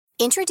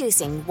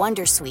Introducing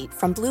Wondersuite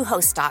from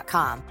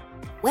Bluehost.com.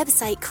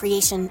 Website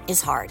creation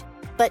is hard,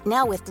 but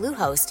now with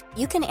Bluehost,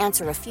 you can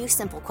answer a few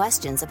simple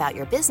questions about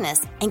your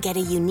business and get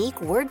a unique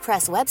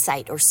WordPress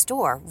website or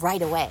store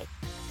right away.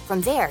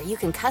 From there, you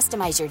can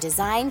customize your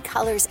design,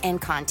 colors,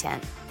 and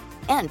content.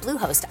 And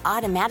Bluehost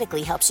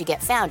automatically helps you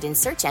get found in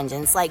search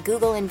engines like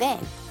Google and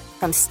Bing.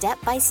 From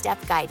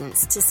step-by-step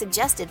guidance to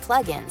suggested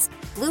plugins,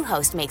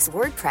 Bluehost makes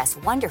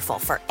WordPress wonderful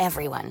for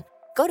everyone.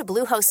 Go to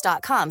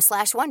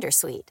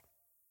bluehost.com/wondersuite.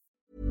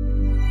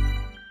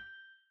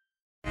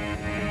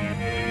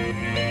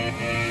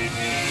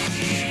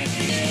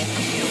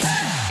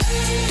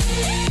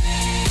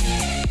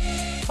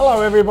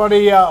 Hello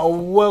everybody,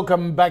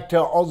 welcome back to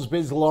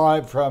AusBiz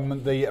Live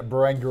from the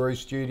Barangaroo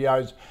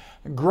Studios.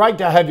 Great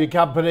to have your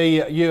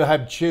company. You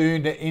have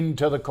tuned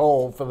into the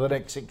call for the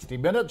next 60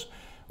 minutes.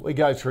 We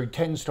go through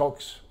 10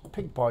 stocks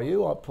picked by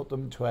you. I put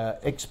them to our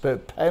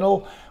expert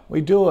panel. We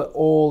do it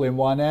all in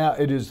 1 hour.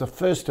 It is the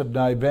 1st of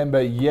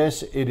November.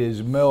 Yes, it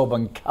is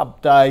Melbourne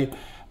Cup Day,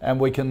 and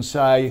we can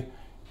say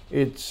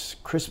it's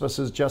Christmas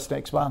is just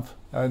next month.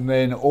 And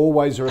then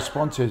always the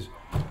response is,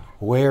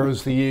 where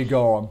has the year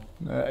gone?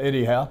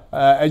 Anyhow,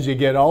 as you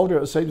get older,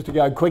 it seems to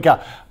go quicker.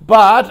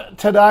 But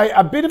today,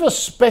 a bit of a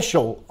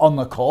special on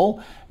the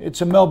call. It's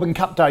a Melbourne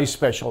Cup Day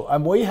special,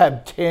 and we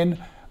have 10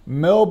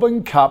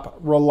 Melbourne Cup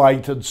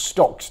related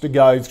stocks to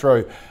go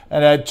through.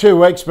 And our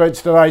two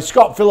experts today,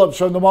 Scott Phillips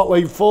from the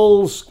Motley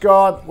Fool.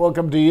 Scott,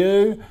 welcome to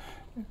you.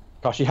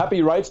 Gosh,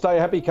 happy rates day,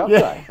 happy Cup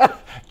day. Do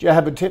you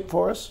have a tip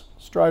for us?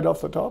 Straight off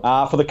the top?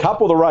 For the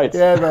Cup or the rates?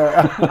 Yeah,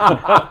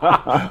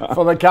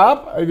 for the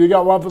Cup? Have you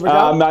got one for the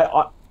Cup? Mate,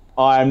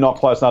 I am not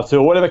close enough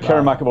to. Whatever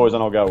Karen McAvoy's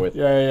on, I'll go with.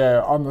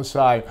 Yeah, I'm the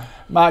same.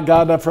 Mark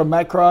Gardner from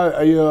Macro,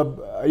 are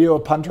you a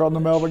punter on the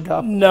Melbourne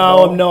Cup?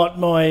 No, I'm not.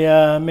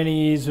 My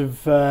many years of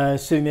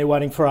sitting there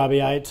waiting for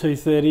RBA at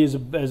 2:30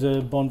 as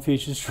a bond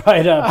futures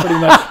trader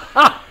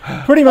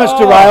pretty much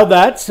derailed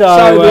that. So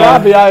the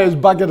RBA has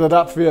buggered it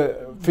up for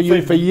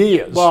you for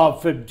years. Well,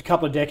 for a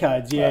couple of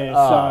decades,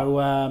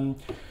 yeah.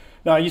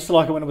 No, I used to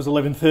like it when it was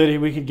 11:30.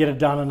 We could get it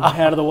done and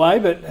out of the way,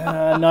 but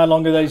no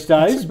longer these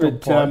days.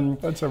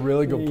 That's a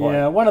really good point.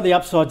 Yeah, one of the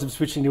upsides of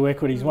switching to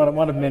equities, one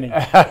of many.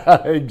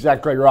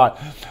 Exactly right.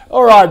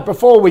 All right,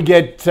 before we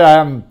get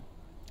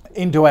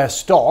into our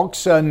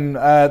stocks, and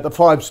the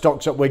 5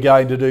 stocks that we're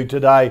going to do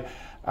today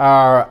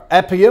are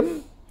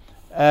Appium,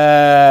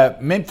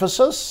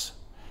 Memphasis,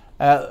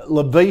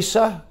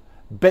 Lovisa,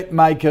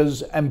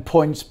 BetMakers and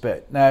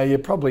PointsBet. Now you're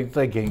probably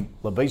thinking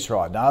Lovisa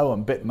I know,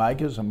 and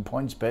BetMakers and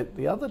PointsBet.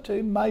 The other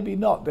two maybe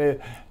not. They're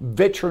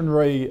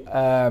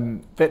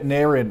veterinarian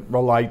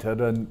related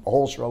and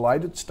horse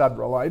related, stud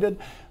related.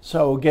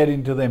 So we'll get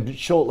into them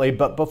shortly.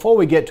 But before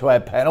we get to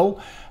our panel,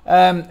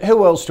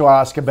 who else to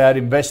ask about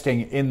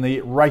investing in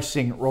the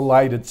racing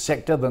related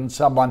sector than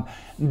someone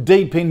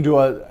deep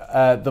into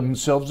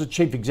themselves, the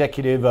chief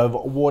executive of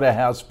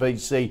Waterhouse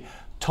VC,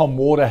 Tom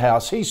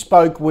Waterhouse. He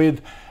spoke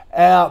with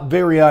our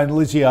very own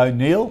Lizzie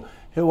O'Neill,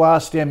 who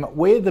asked him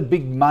where the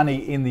big money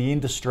in the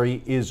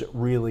industry is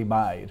really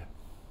made.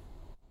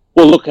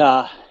 Well, look,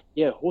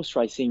 horse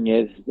racing,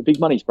 the big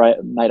money's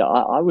made,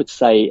 I would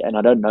say, and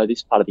I don't know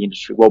this part of the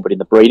industry well, but in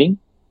the breeding.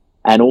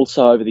 And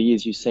also over the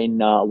years, you've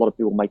seen a lot of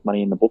people make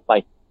money in the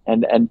bookmaking.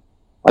 And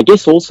I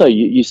guess also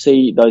you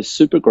see those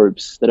super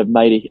groups that have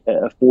made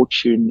a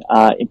fortune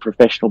in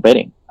professional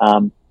betting.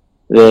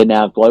 They're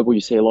now global. You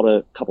see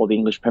a couple of the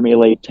English Premier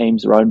League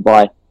teams are owned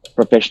by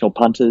professional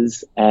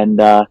punters, and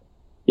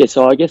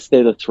so I guess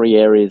they're the 3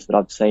 areas that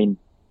I've seen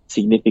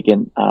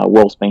significant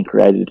wealth being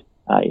created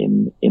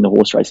in the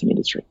horse racing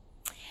industry.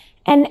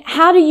 And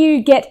how do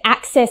you get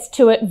access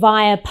to it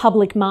via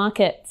public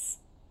markets?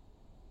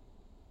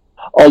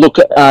 Oh, look,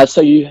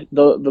 so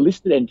the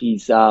listed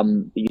entities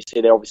that you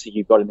see there, obviously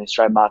you've got in the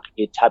Australian market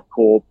here,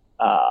 Tabcorp,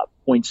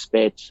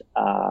 PointsBet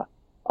are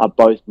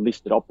both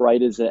listed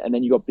operators, and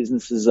then you've got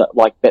businesses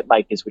like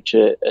BetMakers, which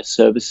are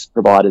service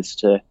providers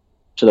to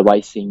the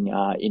racing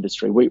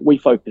industry. We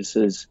focus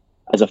as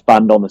a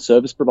fund on the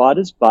service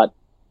providers, but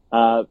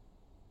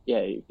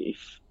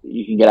if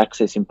you can get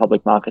access in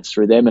public markets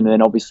through them, and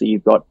then obviously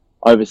you've got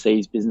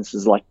overseas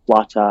businesses like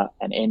Flutter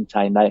and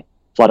Entain.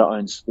 Flutter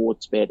owns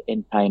Sportsbet,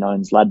 Entain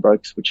owns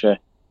Ladbrokes, which are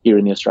here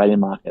in the Australian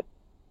market.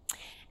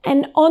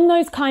 And on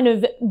those kind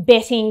of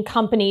betting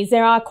companies,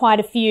 there are quite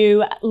a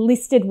few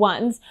listed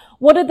ones.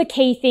 What are the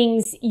key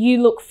things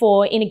you look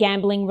for in a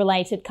gambling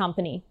related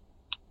company?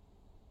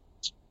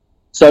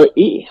 So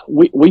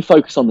we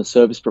focus on the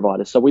service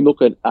providers. So we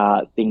look at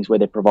things where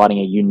they're providing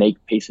a unique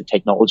piece of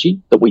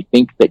technology that we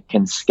think that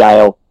can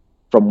scale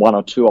from 1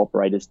 or 2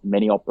 operators to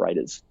many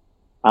operators.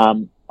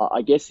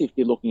 I guess if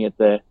you're looking at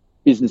the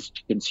business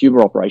to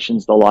consumer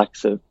operations, the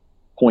likes of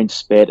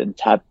PointsBet and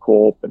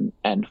Tabcorp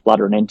and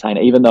Flutter and Entain,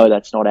 even though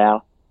that's not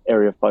our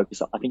area of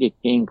focus, I think a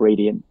key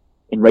ingredient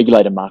in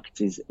regulated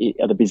markets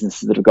are the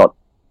businesses that have got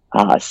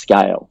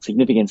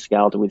significant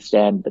scale to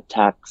withstand the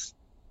tax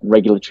and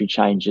regulatory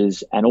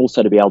changes, and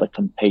also to be able to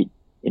compete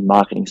in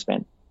marketing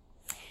spend.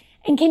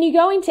 And can you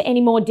go into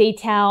any more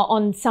detail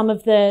on some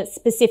of the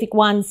specific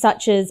ones,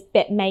 such as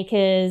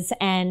BetMakers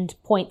and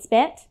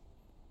PointsBet?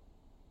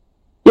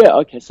 Yeah,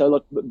 okay. So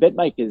look,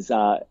 BetMakers,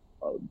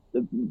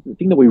 the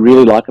thing that we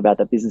really like about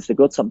that business, they've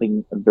got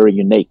something very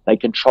unique. They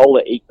control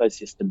the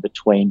ecosystem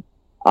between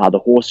the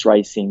horse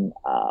racing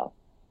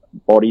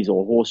bodies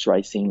or horse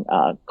racing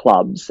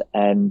clubs,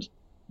 and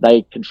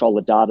they control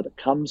the data that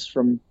comes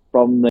from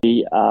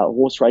the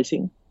horse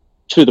racing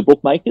to the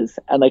bookmakers,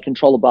 and they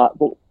control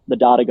the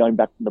data going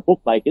back from the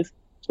bookmakers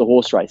to the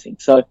horse racing.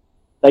 So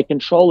they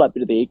control that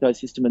bit of the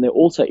ecosystem, and they're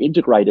also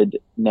integrated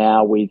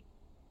now with,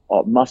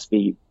 it must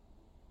be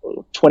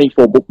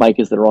 24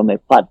 bookmakers that are on their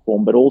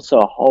platform, but also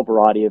a whole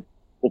variety of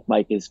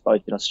bookmakers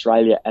both in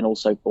Australia and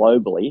also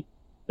globally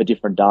for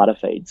different data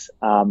feeds.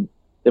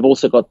 They've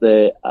also got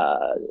the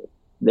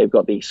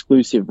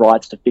exclusive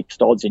rights to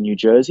fixed odds in New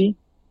Jersey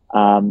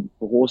for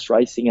horse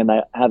racing, and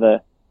they have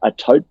a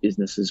tote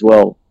business as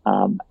well,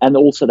 and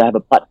also they have a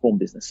platform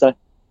business. So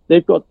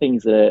they've got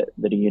things that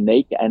are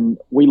unique, and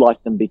we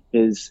like them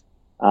because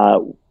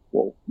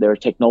they're a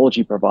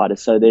technology provider,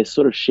 so they're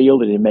sort of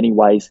shielded in many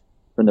ways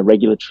from the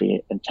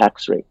regulatory and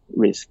tax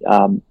risk.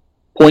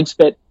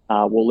 PointsBet,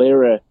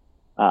 they're a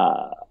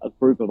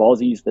group of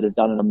Aussies that have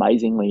done an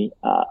amazing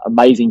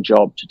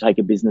job to take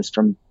a business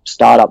from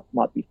startup,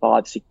 might be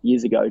 5-6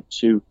 years ago,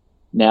 to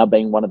now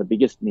being one of the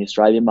biggest in the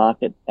Australian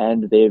market,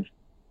 and they've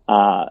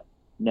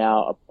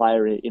now a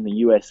player in the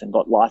US and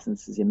got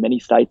licenses in many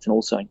states and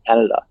also in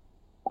Canada,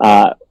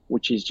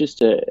 which is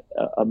just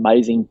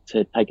amazing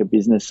to take a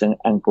business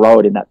and grow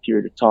it in that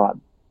period of time.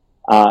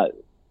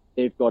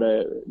 They've got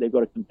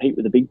to compete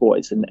with the big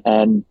boys,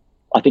 and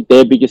I think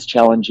their biggest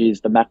challenge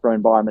is the macro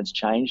environment's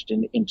changed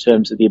in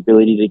terms of the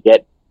ability to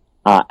get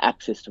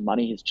access to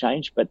money has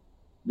changed, but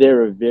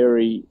they're a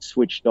very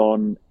switched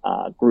on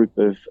group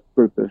of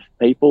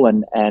people,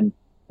 and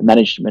the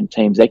management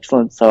team's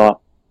excellent.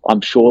 So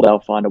I'm sure they'll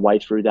find a way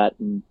through that.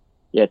 And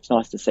yeah, it's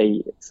nice to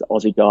see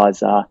Aussie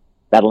guys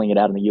battling it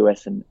out in the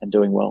US and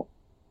doing well.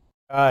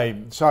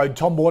 Hey, so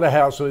Tom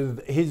Waterhouse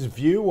with his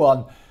view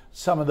on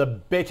some of the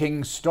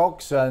betting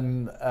stocks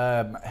and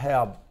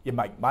how you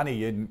make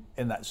money in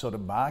that sort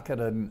of market.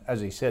 And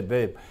as he said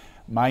there,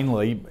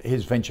 mainly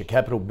his venture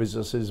capital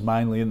business is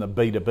mainly in the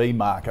B2B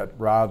market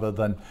rather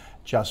than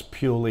just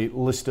purely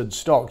listed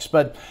stocks.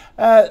 But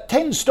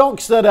 10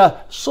 stocks that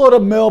are sort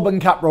of Melbourne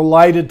Cup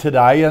related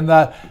today. And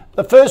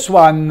the first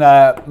one,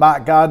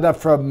 Mark Gardner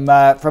from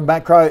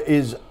Macro,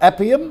 is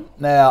Appium.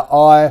 Now,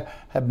 I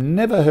have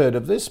never heard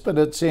of this, but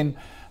it's in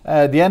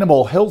the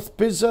animal health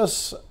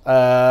business.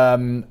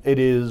 It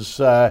is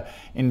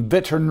in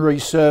veterinary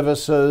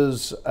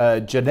services,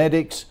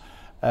 genetics,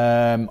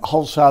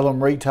 wholesale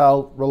and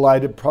retail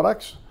related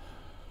products.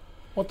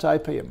 What's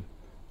Appium?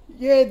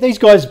 Yeah, these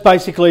guys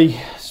basically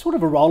sort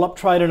of a roll-up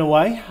trade in a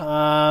way.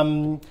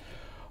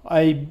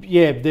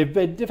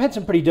 They've had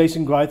some pretty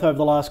decent growth over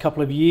the last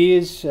couple of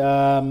years,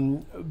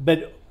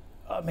 but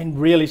I mean,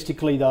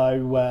 realistically though,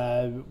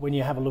 when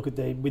you have a look at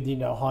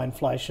high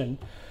inflation,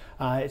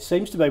 it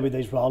seems to be with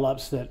these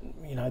roll-ups that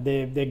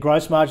their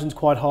gross margin's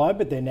quite high,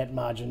 but their net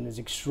margin is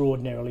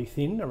extraordinarily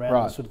thin,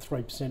 around the sort of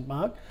 3%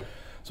 mark.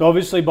 So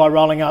obviously, by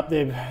rolling up,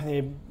 the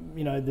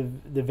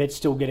vet's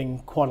still getting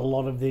quite a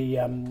lot of the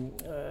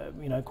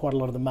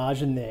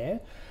margin there.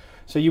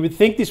 So you would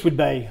think this would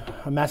be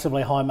a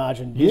massively high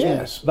margin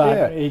business,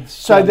 but it's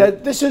so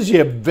this is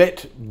your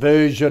vet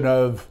version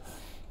of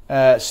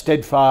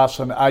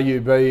Steadfast and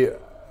AUB.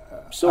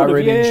 Sort of,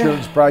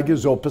 insurance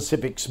brokers or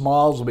Pacific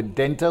Smiles with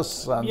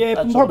dentists.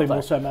 Probably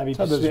more so maybe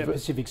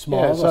Pacific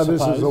Smiles. Yeah, so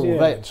this is all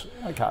vets.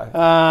 Okay.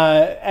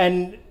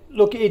 And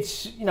look,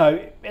 it's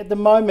at the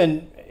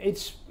moment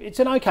it's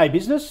an okay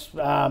business.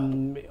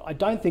 I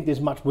don't think there's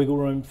much wiggle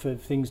room for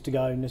things to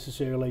go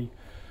necessarily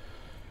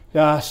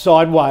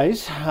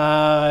sideways.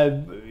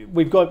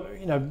 We've got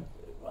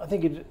I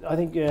think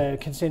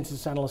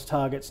consensus analyst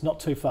targets not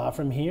too far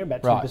from here,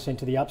 about 10%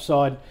 to the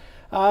upside.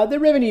 Their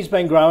revenue's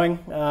been growing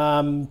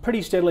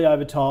pretty steadily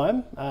over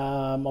time.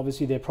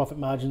 Obviously, their profit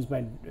margins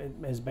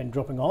has been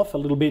dropping off a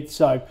little bit,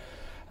 so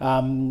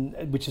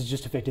which has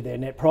just affected their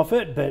net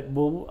profit. But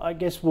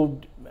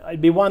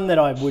it'd be one that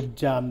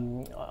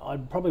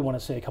I'd probably want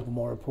to see a couple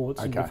more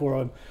reports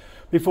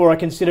before I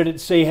considered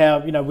it. See how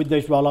with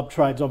these roll-up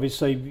trades,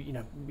 obviously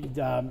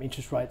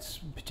interest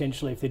rates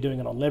potentially, if they're doing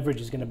it on leverage,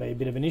 is going to be a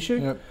bit of an issue.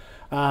 Yep.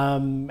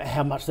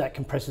 How much that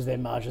compresses their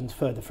margins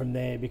further from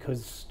there,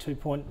 because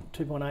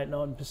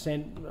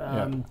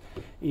 2.89%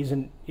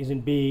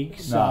 isn't big,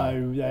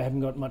 so they haven't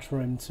got much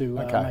room to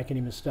make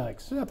any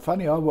mistakes. Isn't that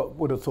funny? I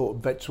would have thought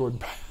vets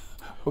would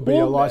be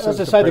a license.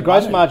 As I say, the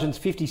gross margin's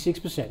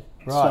 56%.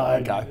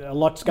 Right. So a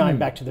lot's going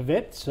back to the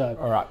vet. So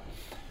all right.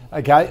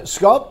 Okay,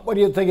 Scott, what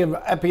do you think of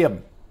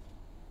Appium?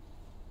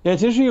 Yeah,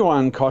 it's an interesting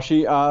one,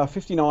 Koshi.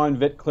 59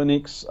 vet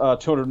clinics,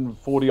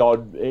 240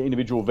 odd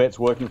individual vets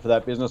working for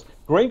that business.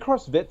 Green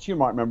Cross Vets, you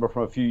might remember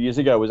from a few years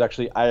ago, was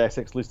actually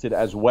ASX listed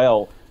as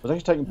well. It was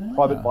actually taken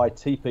private by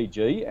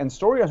TPG, and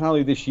story is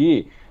only this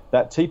year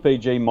that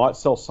TPG might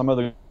sell some of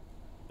the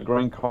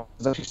Green Cross,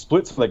 actually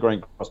splits for their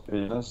Green Cross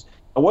business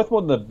worth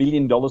more than $1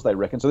 billion, they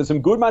reckon. So there's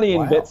some good money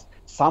in vets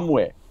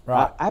somewhere.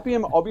 Right.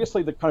 Appium,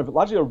 obviously, the kind of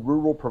largely a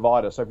rural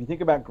provider. So if you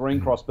think about Green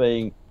Cross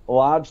being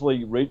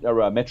largely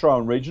metro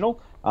and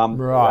regional,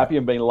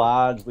 Appium being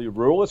largely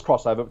rural, there's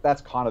crossover, but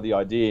that's kind of the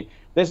idea.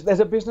 There's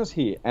a business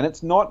here, and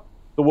it's not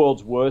the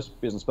world's worst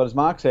business. But as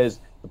Mark says,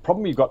 the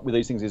problem you've got with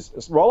these things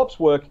is roll-ups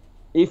work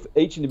if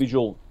each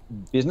individual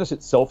business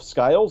itself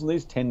scales, and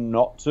these tend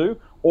not to,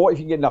 or if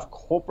you get enough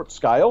corporate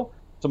scale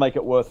to make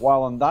it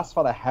worthwhile, and thus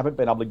far they haven't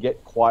been able to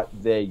get quite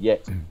there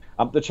yet.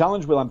 The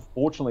challenge with,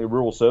 unfortunately,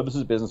 rural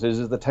services businesses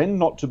is they tend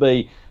not to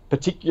be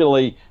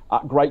particularly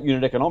great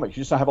unit economics.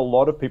 You just don't have a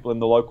lot of people in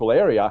the local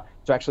area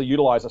to actually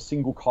utilise a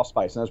single cost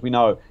base. And as we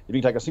know, if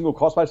you can take a single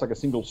cost base, like a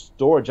single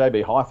store, a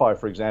JB Hi-Fi,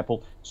 for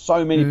example,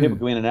 so many people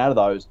go in and out of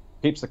those,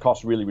 keeps the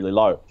cost really, really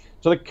low.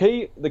 So the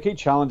key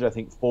challenge, I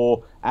think,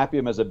 for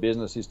Appium as a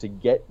business is to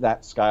get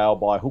that scale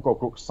by hook or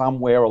crook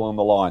somewhere along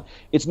the line.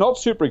 It's not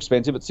super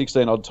expensive at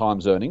 16 odd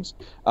times earnings.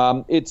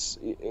 It's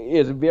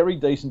a very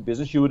decent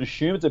business. You would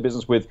assume it's a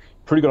business with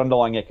pretty good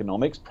underlying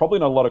economics, probably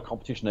not a lot of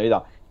competition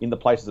either in the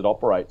places it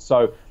operates.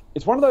 So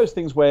it's one of those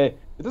things where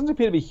it doesn't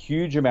appear to be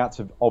huge amounts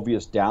of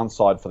obvious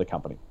downside for the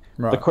company.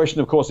 Right. The question,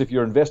 of course, if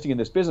you're investing in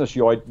this business,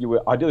 you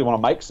ideally want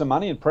to make some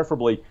money, and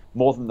preferably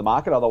more than the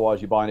market.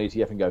 Otherwise, you buy an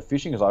ETF and go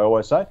fishing, as I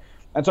always say.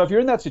 And so if you're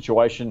in that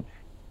situation,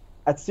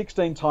 at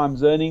 16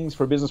 times earnings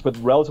for a business with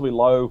relatively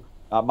low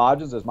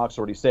margins, as Mark's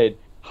already said,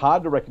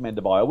 hard to recommend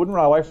to buy. I wouldn't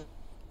run away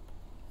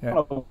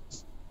from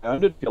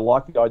it. If you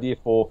like the idea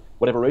for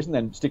whatever reason,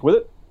 then stick with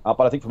it.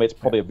 But I think for me, it's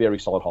probably a very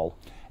solid hold.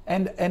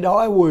 And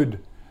I would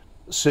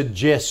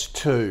suggest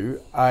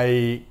too,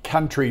 a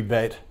country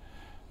vet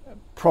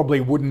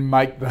probably wouldn't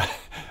make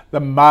the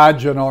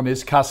margin on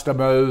his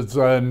customers,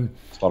 and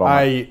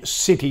a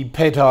city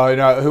pet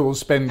owner who will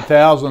spend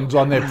thousands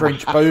on their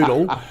French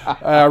poodle,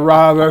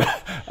 rather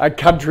a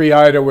country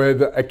owner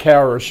with a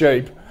cow or a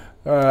sheep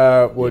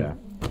would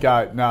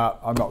go, no,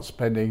 I'm not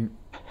spending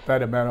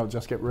that amount, I'll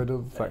just get rid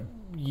of the thing.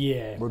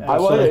 Yeah.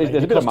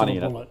 There's a bit of money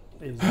in it.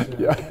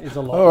 Is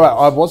a lot. All right,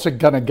 I wasn't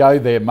going to go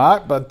there,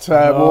 Mark, but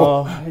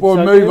we'll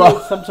move on.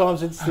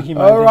 Sometimes it's the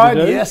humane All right,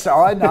 thing to do. yes,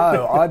 I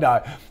know.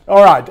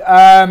 All right,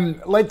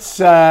 let's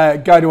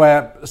go to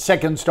our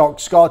second stock,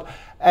 Scott,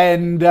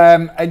 and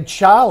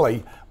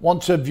Charlie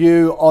wants a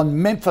view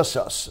on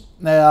Memphisis.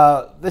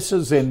 Now, this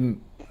is in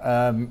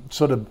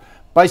sort of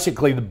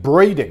basically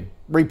the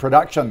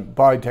reproduction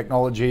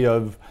biotechnology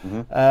of,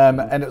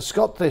 and it's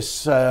got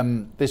this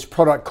this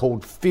product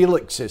called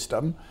Felix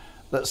System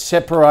that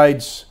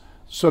separates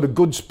sort of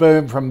good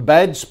sperm from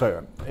bad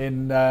sperm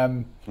in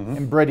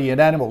breeding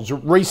animals.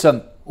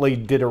 Recently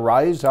did a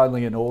raise,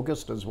 only in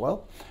August as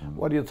well.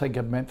 What do you think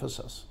of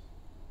Memphisis?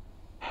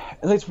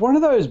 It's one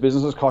of those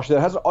businesses, Kosh,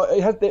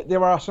 that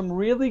there are some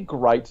really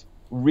great,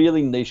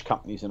 really niche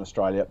companies in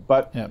Australia,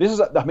 but this is,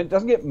 it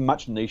doesn't get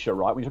much niche,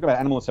 right? When you talk about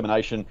animal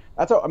insemination,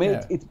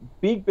 it's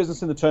big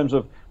business in the terms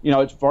of,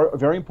 it's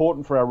very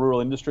important for our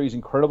rural industries,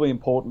 incredibly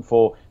important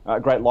for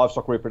great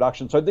livestock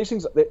reproduction. So these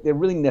things, they're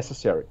really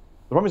necessary.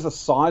 The problem is the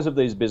size of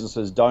these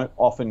businesses don't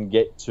often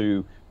get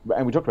to,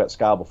 and we talked about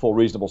scale before,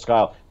 reasonable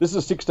scale. This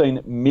is a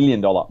 $16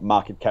 million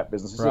market cap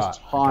business. It's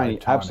just tiny,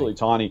 absolutely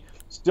tiny,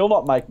 still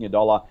not making a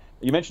dollar.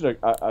 You mentioned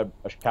a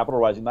capital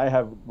raising. They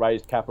have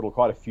raised capital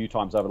quite a few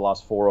times over the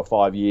last 4 or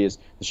 5 years.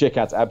 The share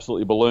count's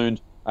absolutely ballooned.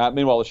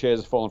 Meanwhile, the shares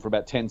have fallen from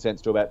about 10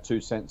 cents to about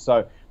 2 cents.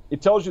 So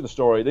it tells you the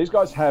story. These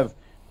guys have,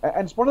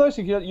 and it's one of those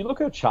things, you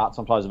look at a chart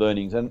sometimes of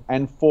earnings, and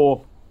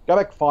go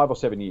back 5 or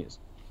 7 years.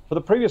 For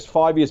the previous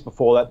 5 years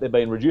before that, they've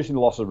been reducing the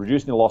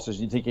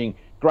losses. You're thinking,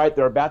 great,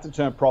 they're about to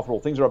turn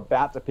profitable. Things are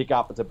about to pick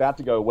up. It's about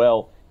to go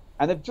well.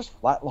 And they've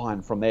just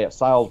flatlined from there,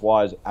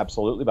 sales-wise,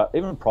 absolutely, but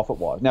even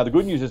profit-wise. Now, the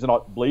good news is they're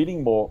not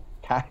bleeding more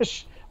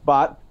cash,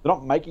 but they're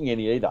not making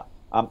any either,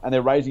 and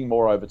they're raising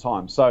more over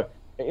time. So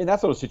in that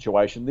sort of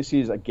situation, this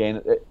is,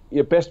 again,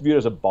 your best viewed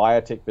as a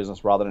biotech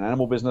business rather than an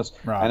animal business.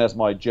 Right. And as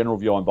my general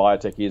view on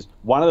biotech is,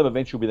 one of them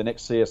eventually will be the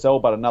next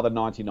CSL, but another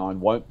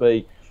 99 won't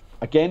be.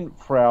 Again,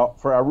 for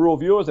our rural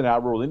viewers and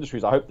our rural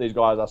industries, I hope these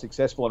guys are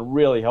successful and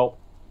really help,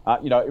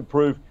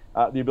 improve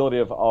the ability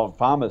of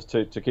farmers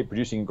to keep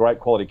producing great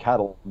quality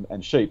cattle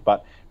and sheep.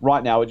 But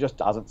right now, it just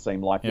doesn't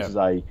seem like this is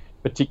a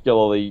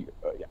particularly,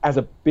 as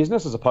a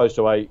business as opposed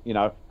to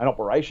an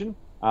operation.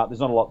 There's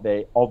not a lot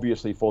there,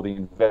 obviously, for the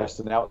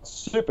investor. Now, it's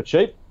super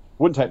cheap.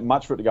 Wouldn't take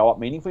much for it to go up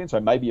meaningfully, and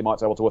so maybe you might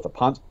say, well, it's worth a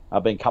punt.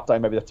 Being Cup Day,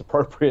 maybe that's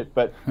appropriate,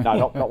 but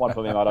no, not one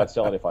for me. I don't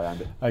sell it if I owned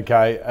it.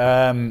 Okay.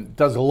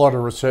 Does a lot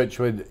of research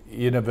with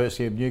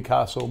University of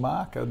Newcastle,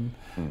 Mark, and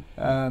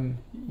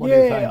what do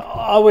you think?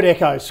 I would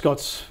echo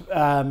Scott's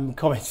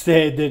comments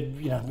there.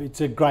 That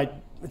it's a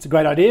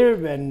great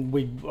idea, and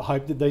we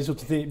hope that these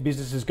sorts of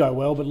businesses go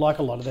well. But like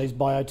a lot of these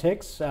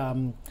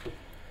biotechs,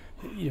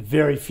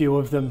 very few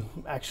of them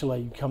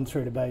actually come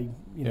through to be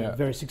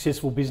very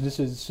successful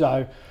businesses.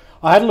 So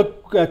I had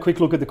a quick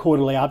look at the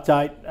quarterly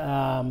update,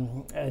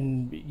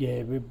 and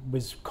it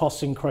was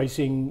costs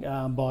increasing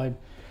by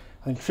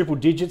I think triple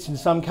digits in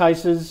some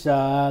cases.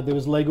 There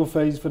was legal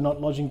fees for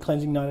not lodging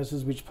cleansing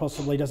notices, which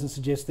possibly doesn't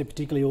suggest they're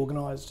particularly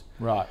organised.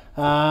 Right.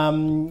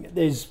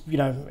 There's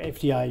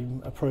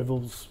FDA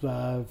approvals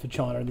for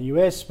China and the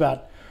US,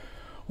 but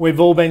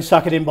we've all been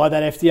suckered in by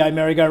that FDA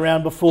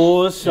merry-go-round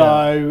before.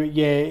 So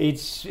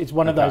it's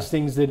one of those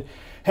things that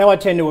how I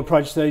tend to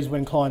approach these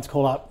when clients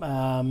call up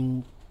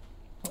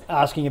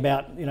asking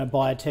about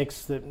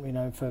biotechs that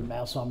for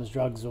Alzheimer's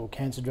drugs or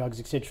cancer drugs,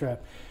 etc.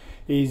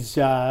 is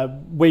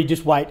we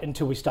just wait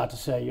until we start to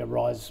see a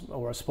rise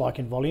or a spike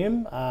in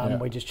volume.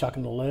 We just chuck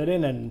an alert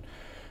in, and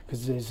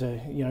because there's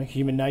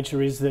human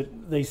nature is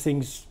that these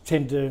things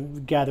tend to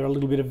gather a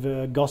little bit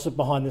of gossip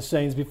behind the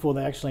scenes before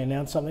they actually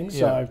announce something.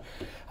 So,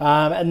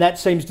 and that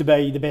seems to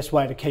be the best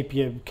way to keep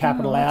your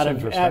capital out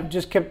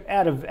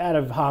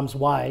of harm's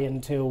way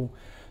until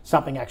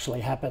something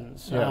actually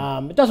happens.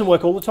 It doesn't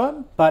work all the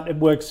time, but it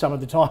works some of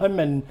the time,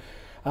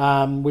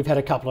 and we've had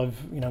a couple of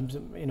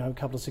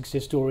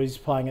success stories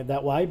playing it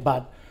that way.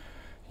 But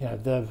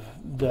the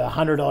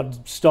 100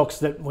 odd stocks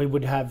that we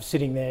would have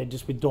sitting there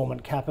just with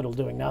dormant capital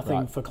doing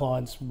nothing for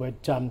clients would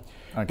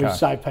we've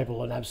saved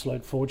people an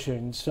absolute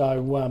fortune.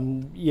 So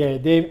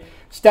their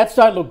stats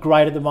don't look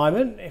great at the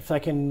moment. If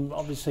they can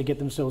obviously get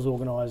themselves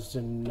organised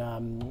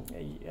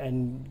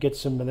and get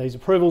some of these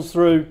approvals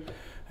through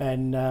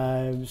and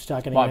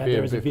start getting out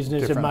there as a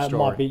business, it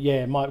might be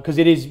because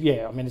it is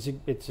I mean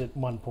it's at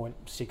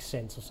 1.6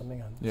 cents or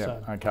something.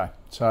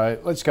 So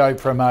let's go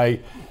from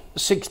a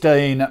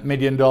 $16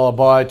 million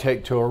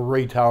biotech to a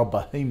retail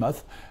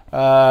behemoth.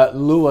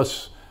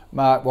 Lewis,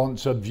 Mark,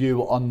 wants a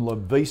view on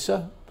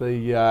Lovisa,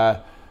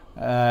 the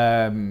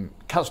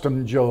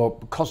costume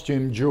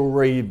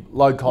jewellery,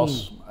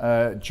 low-cost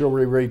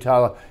jewellery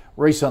retailer,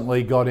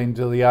 recently got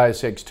into the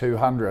ASX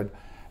 200.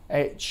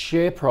 Its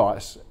share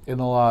price in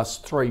the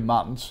last 3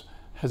 months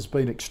has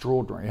been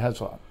extraordinary,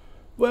 hasn't it?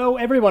 Well,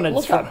 everyone has...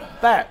 Look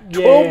at that,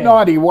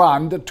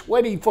 $12.91 to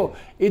 $24.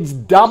 It's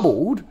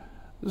doubled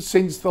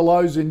since the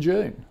lows in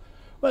June.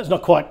 Well, it's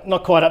not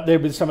quite up there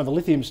with some of the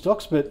lithium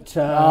stocks, but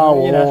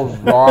all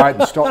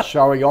right, stop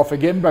showing off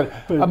again. But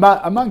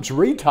amongst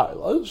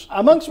retailers,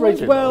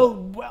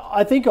 well,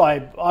 I think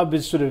I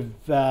was sort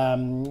of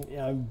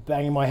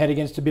banging my head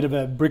against a bit of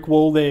a brick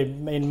wall there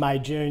in May,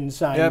 June,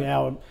 saying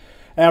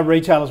our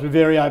retailers were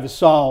very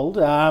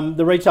oversold.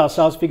 The retail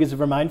sales figures have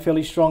remained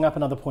fairly strong, up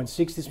another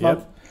 0.6 this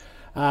month.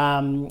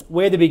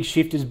 Where the big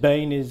shift has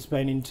been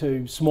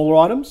into smaller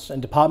items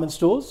and department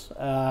stores.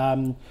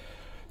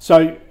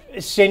 So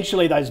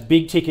essentially those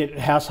big ticket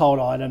household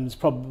items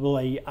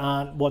probably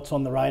aren't what's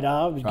on the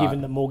radar,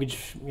 given that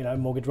mortgage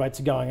rates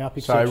are going up,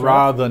 etc. So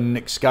rather than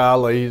Nick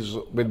Scali's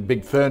with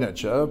big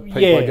furniture,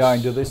 people are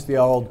going to the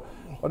old,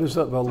 what is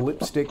it, the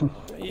lipstick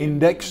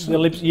index?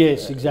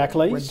 Yes,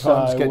 exactly. When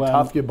times get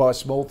tough, you buy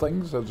small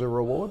things as a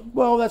reward?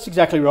 Well, that's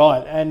exactly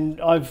right. And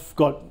I've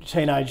got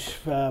teenage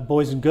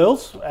boys and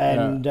girls,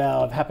 and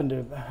I've happened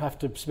to have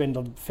to spend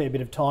a fair bit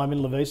of time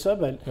in Lovisa.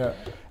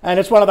 And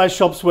it's one of those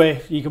shops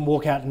where you can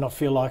walk out and not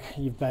feel like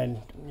you've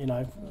been,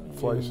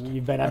 fleeced.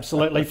 You've been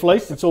absolutely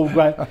fleeced. It's all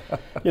great.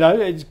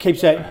 It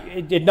keeps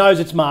it knows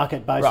its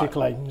market,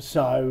 basically. Right.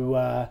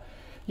 So,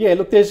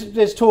 look,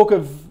 there's talk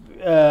of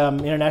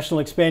international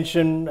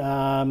expansion, they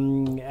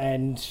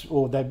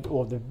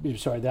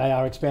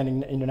are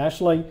expanding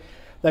internationally.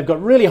 They've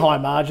got really high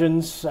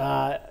margins,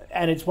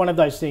 and it's one of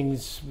those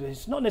things.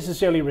 It's not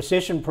necessarily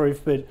recession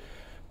proof, but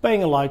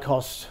being a low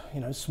cost,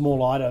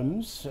 small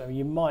items,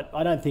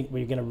 I don't think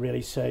we're going to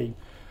really see,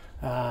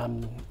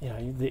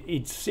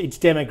 its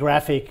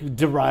demographic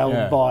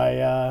derailed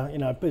by,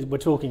 we're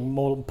talking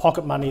more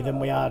pocket money than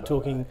we are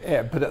talking.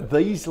 Yeah, but at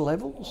these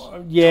levels,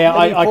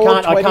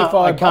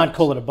 I can't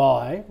call it a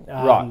buy.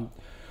 Right.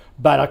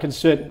 But I'd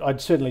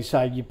certainly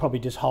say you probably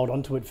just hold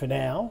on to it for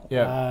now.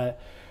 Yeah.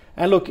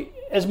 And look,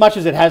 as much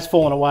as it has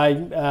fallen away,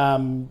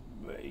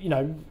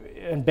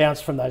 and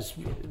bounced from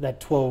that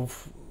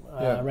 12.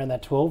 Around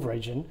that 12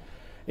 region,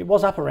 it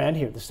was up around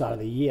here at the start of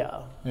the year.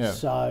 Yeah.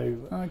 So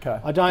I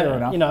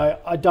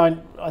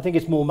don't. I think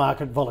it's more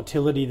market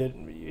volatility that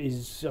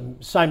is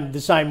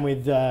the same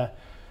with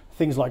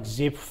things like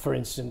Zip, for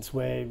instance,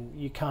 where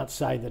you can't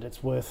say that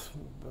it's worth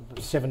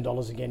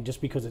 $7 again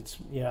just because it's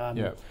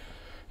now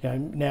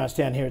it's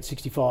down here at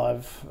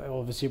 65.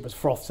 Obviously, it was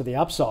froth to the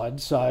upside.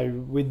 So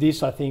with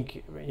this, I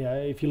think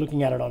if you're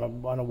looking at it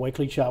on a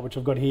weekly chart, which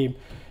I've got here,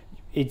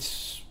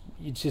 it's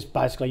just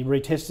basically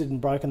retested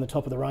and broken the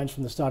top of the range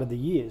from the start of the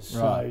year.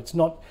 So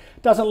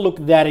doesn't look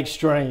that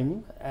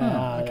extreme.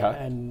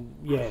 And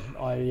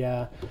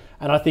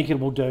I think it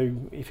will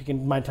do, if you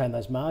can maintain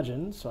those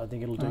margins, I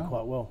think it'll do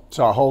quite well.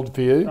 So a hold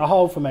for you? A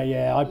hold for me,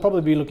 yeah. I'd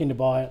probably be looking to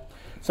buy it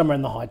somewhere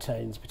in the high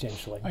teens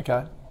potentially.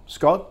 Okay.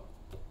 Scott?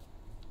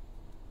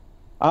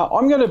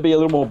 I'm going to be a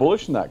little more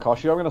bullish than that,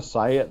 Koshy. I'm going to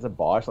say it's a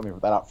buy, something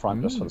like that up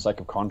front, just for the sake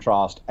of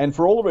contrast. And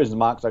for all the reasons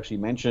Mark's actually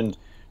mentioned,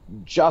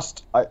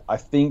 I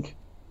think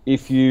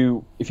if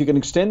you can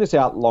extend this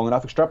out long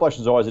enough,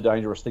 extrapolation is always a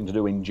dangerous thing to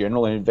do in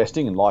general, and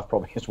investing in life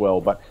probably as well,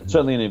 but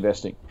certainly in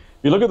investing.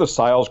 If you look at the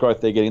sales growth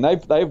they're getting,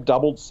 they've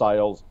doubled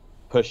sales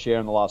per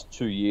share in the last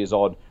 2 years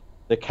odd.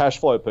 their cash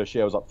flow per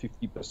share was up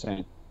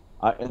 50%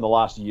 in the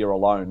last year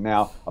alone.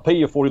 Now, a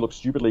PE of 40 looks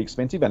stupidly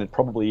expensive, and it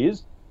probably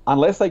is,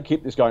 unless they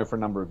keep this going for a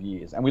number of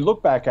years. And we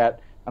look back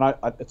at, and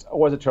it's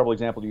always a terrible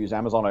example to use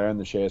Amazon. I own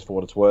the shares for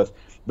what it's worth.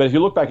 But if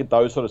you look back at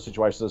those sort of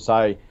situations and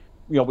say,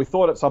 we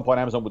thought at some point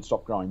Amazon would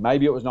stop growing.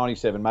 Maybe it was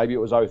 97, maybe it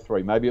was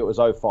 03, maybe it was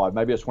 05,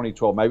 maybe it was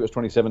 2012, maybe it was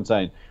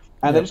 2017.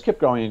 And they just kept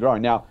growing and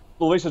growing. Now,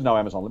 Lisa's no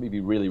Amazon. Let me be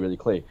really, really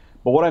clear.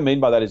 But what I mean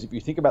by that is if you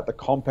think about the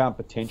compound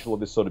potential of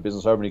this sort of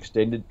business over an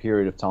extended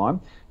period of time,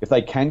 if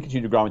they can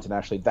continue to grow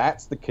internationally,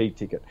 that's the key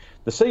ticket.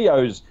 The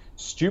CEO's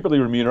stupidly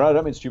remunerated. I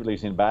don't mean stupidly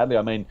as in badly.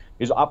 I mean,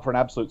 he's up for an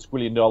absolute $1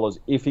 squillion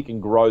if he can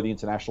grow the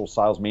international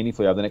sales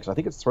meaningfully over the next, I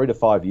think it's 3 to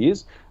 5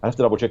 years. I have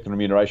to double check the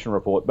remuneration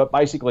report. But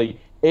basically,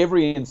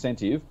 every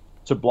incentive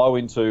to blow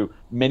into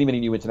many,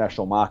 many new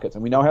international markets.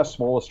 And we know how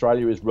small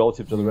Australia is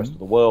relative to the rest of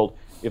the world.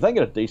 If they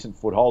get a decent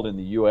foothold in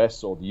the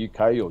US or the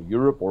UK or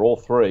Europe or all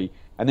three,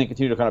 and then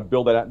continue to kind of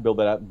build that out and build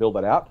that out and build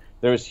that out,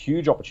 there is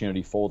huge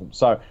opportunity for them.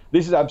 So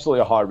this is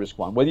absolutely a high risk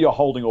one. Whether you're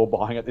holding or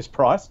buying at this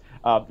price,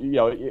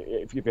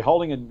 if you're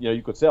holding and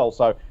you could sell,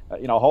 so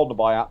hold to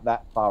buy out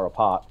that far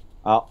apart.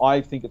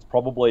 I think it's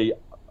probably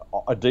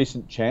a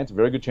decent chance, a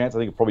very good chance. I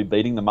think it's probably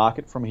beating the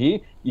market from here.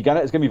 It's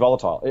going to be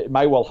volatile. It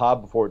may well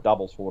halve before it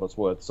doubles for what it's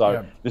worth.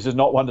 So This is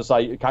not one to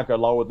say it can't go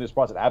lower than this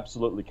price. It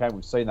absolutely can.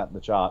 We've seen that in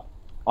the chart.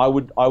 I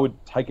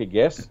would take a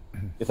guess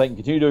if they can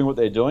continue doing what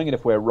they're doing, and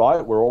if we're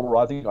right, we're all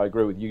right. I think I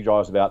agree with you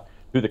guys about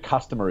who the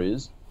customer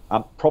is.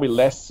 Probably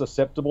less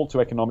susceptible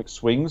to economic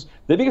swings.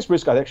 The biggest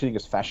risk I actually think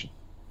is fashion.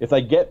 If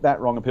they get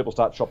that wrong and people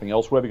start shopping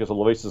elsewhere because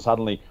Lovisa is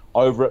suddenly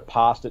over it,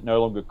 past it, no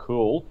longer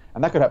cool,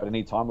 and that could happen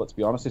any time. Let's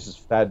be honest, this is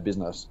fad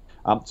business.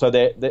 So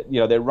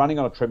they're running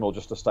on a treadmill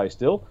just to stay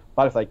still.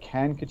 But if they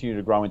can continue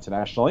to grow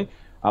internationally,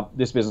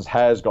 this business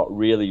has got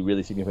really,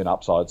 really significant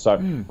upside. So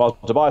if I was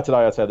to buy it today,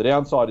 I'd say the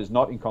downside is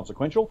not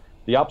inconsequential.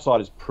 The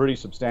upside is pretty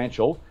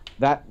substantial.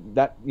 That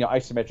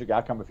asymmetric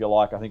outcome, if you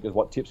like, I think is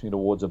what tips me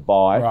towards a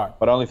buy. Right.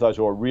 But only for those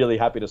who are really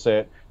happy to see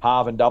it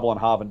halve and double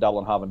and halve and double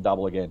and halve and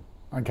double again.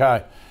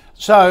 Okay.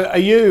 So are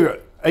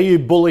you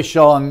bullish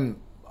on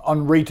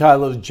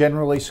retailers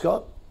generally,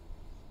 Scott?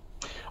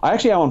 I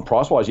actually am on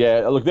price-wise,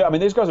 yeah. Look,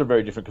 these guys are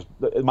very different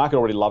because the market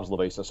already loves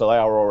Lovisa, so they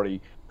are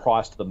already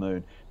priced to the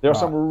moon. There are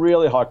some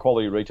really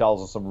high-quality retailers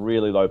and some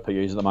really low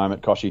PEs at the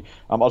moment, Koshi.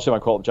 I'll just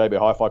call up JB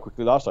Hi-Fi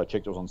quickly. Last I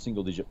checked, it was on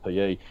single-digit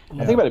PE.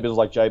 I think about a business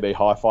like JB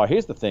Hi-Fi.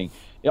 Here's the thing.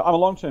 I'm a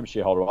long-term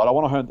shareholder, right? I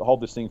want to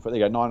hold this thing for,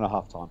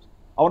 9.5 times.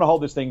 I want to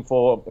hold this thing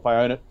for, if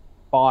I own it,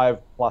 5+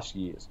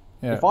 years.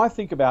 Yeah. If I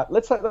think about,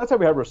 let's say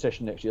we have a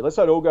recession next year. Let's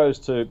say it all goes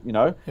to,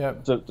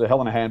 to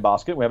hell in a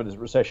handbasket. We have a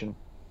recession.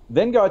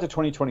 Then go to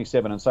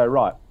 2027 and say,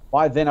 right,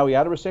 by then are we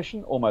out of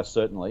recession? Almost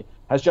certainly.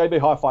 Has JB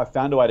Hi-Fi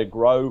found a way to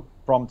grow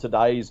from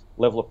today's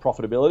level of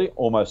profitability?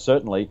 Almost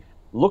certainly.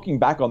 Looking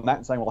back on that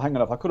and saying, well, hang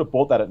on, if I could have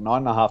bought that at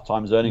 9.5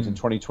 times earnings in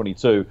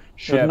 2022,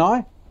 shouldn't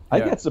I? I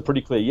think that's a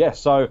pretty clear yes.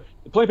 So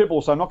plenty of people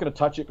will say, I'm not going to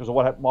touch it because of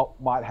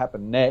what might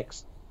happen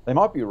next. They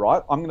might be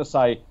right. I'm going to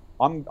say,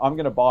 I'm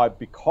going to buy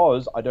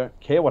because I don't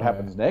care what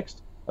happens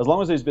next. As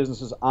long as these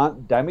businesses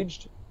aren't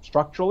damaged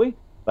structurally,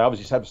 they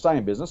obviously have to stay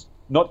in business,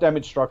 not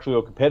damaged structurally,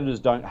 or competitors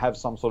don't have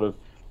some sort of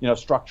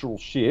structural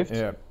shift.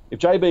 Yeah. If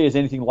JB is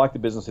anything like the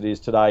business it is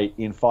today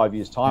in 5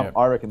 years' time,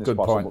 I reckon this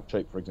price will look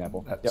cheap, for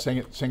example.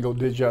 Single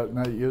digit,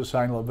 you're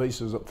saying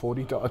Lovisa's at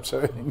 40 times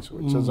earnings,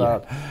 which is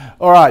hard.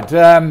 All right,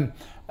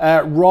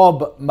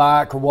 Rob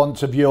Mark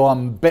wants a view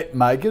on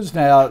BetMakers.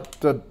 Now,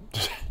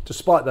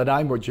 despite the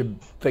name, which you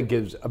think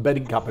is a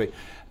betting company,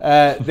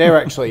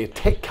 they're actually a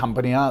tech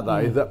company, aren't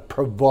they, that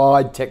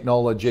provide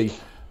technology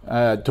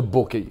to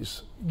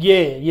bookies.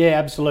 Yeah,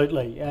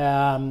 absolutely.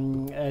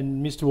 And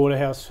Mr.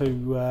 Waterhouse,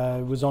 who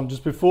was on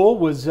just before,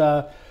 was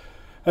a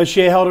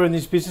shareholder in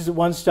this business at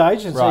one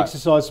stage and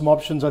exercised some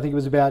options. I think it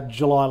was about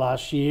July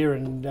last year,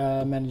 and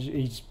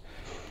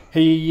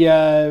he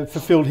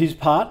fulfilled his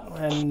part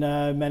and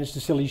managed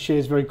to sell his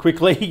shares very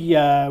quickly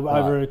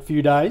over a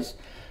few days.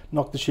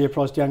 Knocked the share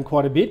price down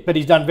quite a bit, but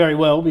he's done very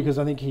well because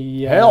I think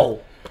he...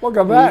 Look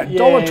at that,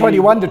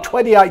 $1.21 to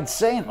 28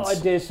 cents. I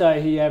dare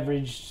say he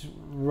averaged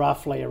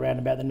roughly around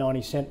about the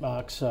 90 cent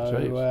mark. So,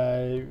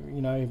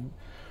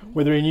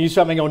 whether he knew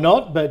something or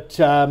not, but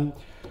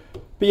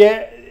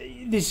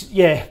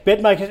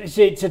BetMakers,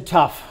 it's a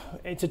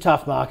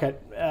tough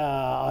market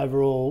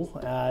overall.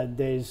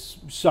 There's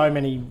so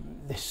many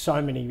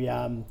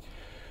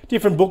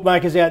different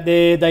bookmakers out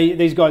there.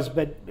 These guys,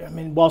 but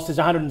whilst there's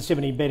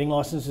 170 betting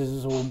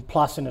licenses or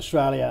plus in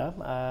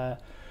Australia,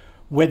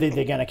 whether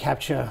they're going to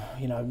capture,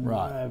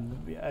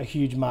 a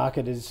huge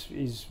market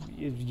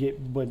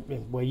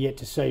we're yet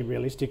to see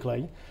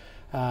realistically.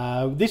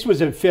 This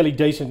was a fairly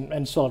decent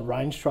and solid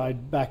range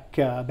trade back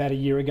about a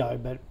year ago,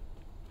 but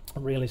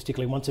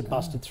realistically, once it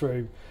busted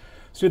through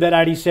that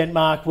 80 cent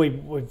mark,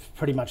 we've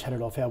pretty much had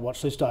it off our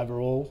watch list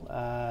overall.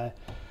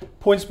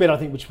 PointsBet, I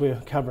think, which we're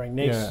covering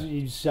next,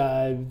 is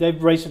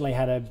they've recently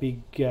had a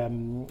big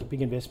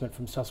investment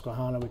from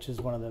Susquehanna, which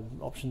is one of the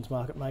options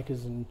market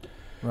makers in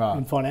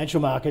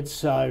financial markets.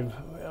 So,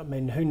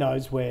 who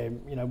knows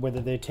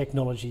whether their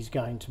technology is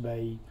going to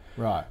be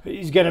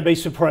is going to be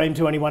supreme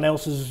to anyone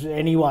else's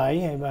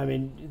anyway. I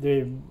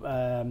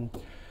mean,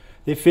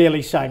 they're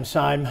fairly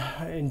same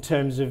in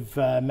terms of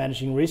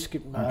managing risk,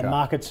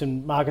 markets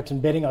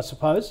and betting, I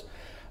suppose,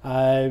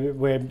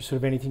 where sort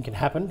of anything can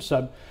happen.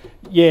 So,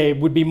 yeah, it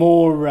would be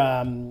more.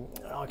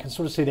 I can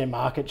sort of see their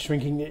market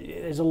shrinking.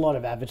 There's a lot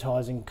of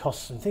advertising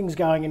costs and things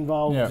going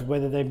involved.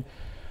 Whether they,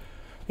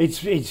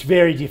 it's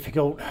very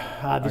difficult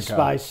this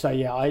space. So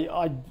yeah,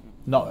 I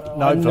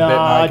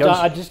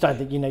just don't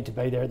think you need to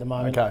be there at the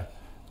moment.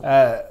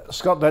 Okay,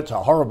 Scott, that's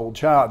a horrible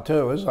chart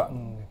too, isn't it?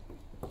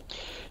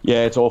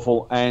 Yeah, it's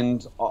awful.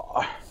 And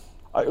Tom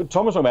was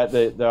talking about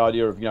the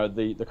idea of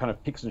the kind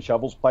of picks and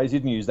shovels plays. He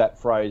didn't use that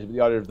phrase, but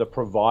the idea of the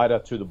provider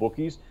to the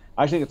bookies.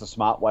 I actually think it's a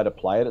smart way to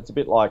play it. It's a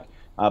bit like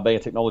being a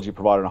technology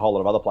provider in a whole lot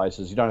of other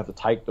places. You don't have to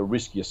take the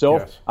risk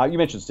yourself. Yes. You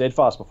mentioned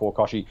Steadfast before,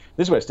 Koshy.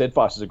 This is where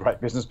Steadfast is a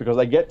great business because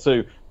they get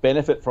to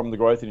benefit from the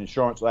growth in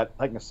insurance without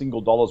taking a single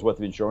dollar's worth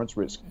of insurance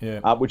risk,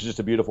 which is just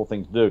a beautiful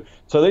thing to do.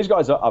 So these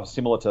guys are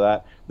similar to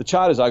that. The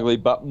chart is ugly,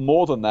 but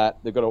more than that,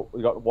 they've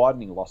got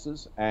widening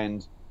losses.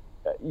 And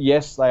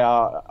yes, they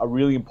are a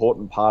really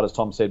important part, as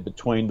Tom said,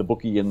 between the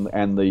bookie and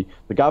the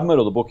government,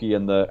 or the bookie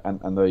and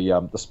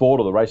the sport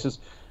or the races.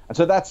 And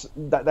so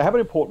they have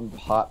an important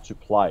part to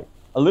play.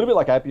 A little bit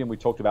like Appian we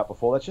talked about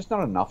before, that's just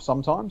not enough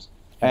sometimes.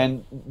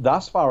 And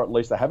thus far, at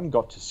least, they haven't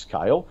got to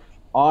scale.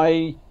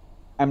 I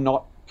am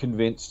not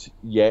convinced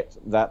yet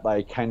that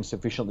they can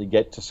sufficiently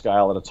get to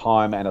scale at a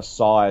time and a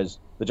size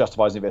that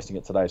justifies investing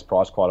at today's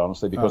price, quite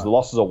honestly, because the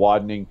losses are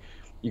widening.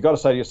 You've got to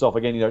say to yourself,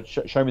 again,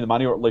 show me the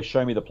money, or at least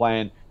show me the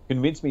plan.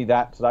 Convince me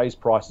that today's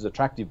price is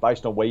attractive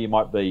based on where you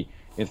might be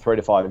in 3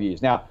 to 5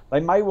 years. Now, they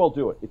may well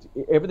do it.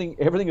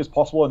 Everything is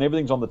possible and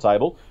everything's on the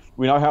table.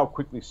 We know how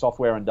quickly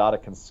software and data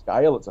can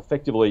scale. It's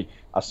effectively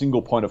a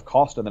single point of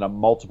cost and then a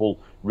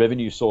multiple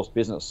revenue source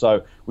business.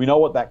 So we know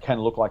what that can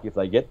look like if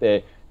they get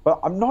there.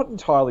 But I'm not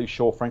entirely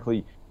sure,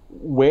 frankly,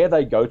 where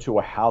they go to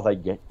or how they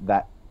get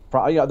that.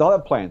 They'll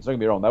have plans, don't get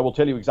me wrong. They will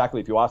tell you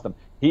exactly if you ask them,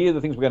 here are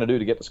the things we're going to do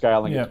to get to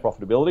scale and get to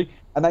profitability.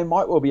 And they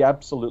might well be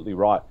absolutely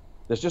right.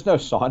 There's just no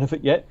sign of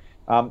it yet.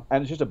 And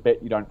it's just a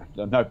bet you don't,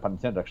 no pun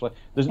intended actually,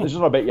 there's just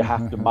not a bet you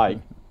have to make.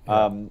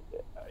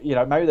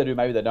 Maybe they do,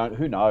 maybe they don't,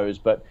 who knows.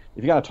 But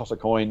if you're going to toss a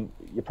coin,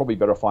 you're probably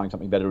better finding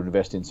something better to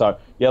invest in. So,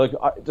 yeah,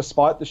 look,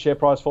 despite the share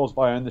price falls, if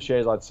I own the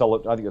shares, I'd sell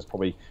it. I think there's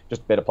probably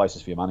just better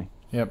places for your money.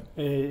 Yep.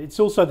 It's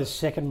also the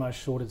second most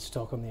shorted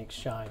stock on the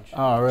exchange.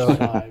 Oh, really?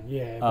 So,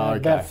 yeah,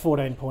 about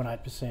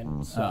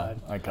 14.8%. So.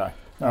 Okay.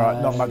 All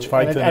right, not much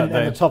faith in it then.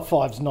 And the top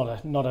five's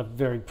not a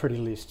very pretty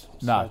list.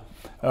 No.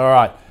 So. All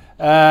right.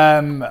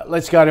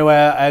 Let's go to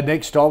our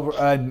next stop,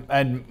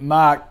 and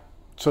Mark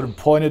sort of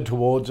pointed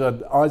towards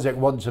Isaac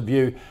wants a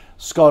view,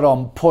 Scott,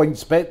 on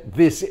PointsBet.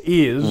 This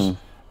is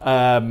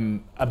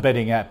a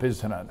betting app,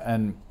 isn't it,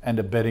 and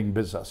a betting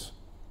business.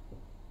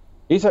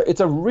 It's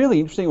a really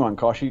interesting one,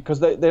 Koshy, because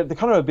they're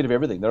kind of a bit of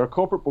everything. They're a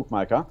corporate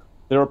bookmaker.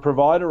 They're a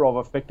provider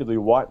of effectively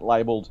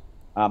white-labelled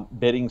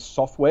betting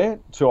software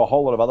to a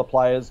whole lot of other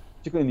players,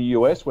 particularly in the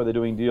US, where they're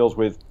doing deals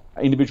with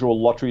individual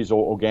lotteries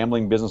or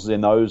gambling businesses in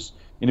those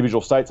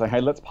individual states, saying,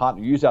 hey, let's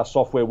partner, use our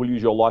software, we'll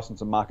use your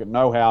license and market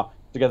know-how,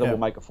 together we'll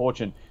make a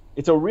fortune.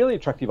 It's a really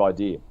attractive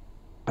idea.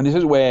 And this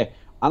is where,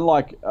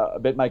 unlike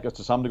BetMakers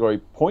to some degree,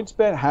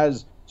 PointsBet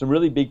has some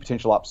really big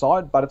potential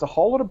upside, but it's a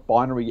whole lot of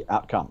binary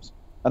outcomes.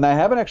 And they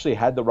haven't actually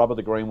had the rub of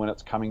the green when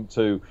it's coming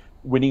to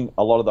winning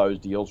a lot of those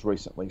deals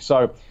recently.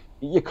 So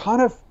you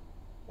kind of,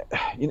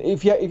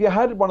 if you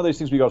had one of these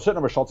things where you got a certain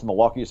number of shots in the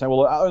locker, you're saying,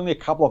 well, only a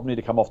couple of them need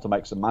to come off to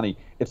make some money.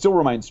 It still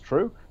remains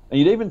true. And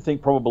you'd even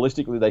think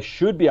probabilistically they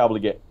should be able to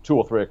get 2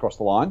 or 3 across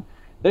the line.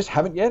 They just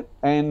haven't yet.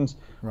 And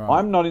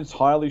I'm not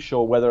entirely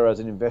sure whether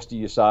as an investor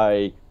you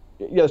say,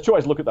 there's 2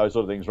 ways to look at those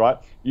sort of things, right?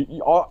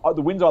 The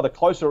win's either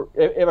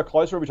ever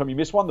closer every time you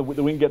miss one, the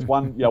win gets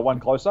one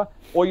closer.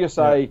 Or you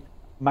say,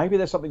 maybe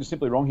there's something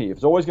simply wrong here. If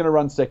it's always going to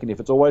run second, if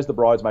it's always the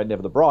bridesmaid,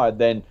 never the bride,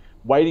 then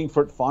waiting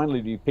for it finally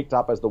to be picked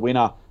up as the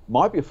winner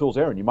might be a fool's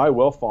errand. You may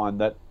well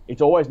find that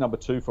it's always number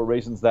 2 for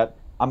reasons that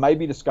are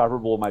maybe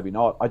discoverable or maybe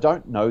not. I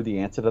don't know the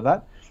answer to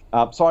that.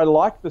 So I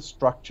like the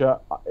structure.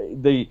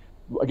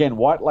 Again,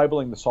 white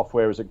labeling the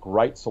software is a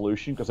great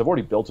solution because they've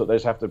already built it. They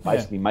just have to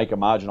basically make a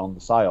margin on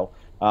the sale.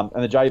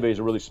 And the JV is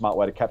a really smart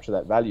way to capture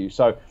that value.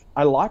 So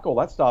I like all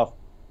that stuff.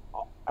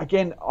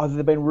 Again, either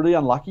they've been really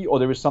unlucky or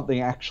there is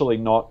something actually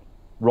not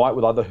right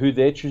with either who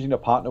they're choosing to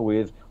partner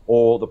with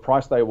or the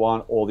price they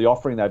want or the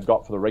offering they've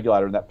got for the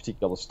regulator in that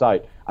particular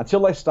state.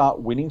 Until they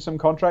start winning some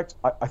contracts,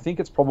 I think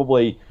it's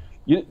probably...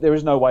 there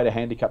is no way to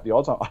handicap the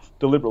odds. Half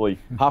deliberately,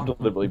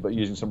 but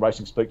using some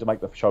racing speak to make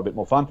the show a bit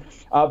more fun.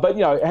 But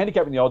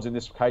handicapping the odds in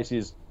this case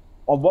is,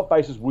 on what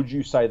basis would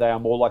you say they are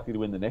more likely to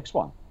win the next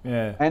one?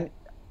 Yeah. And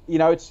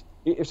it's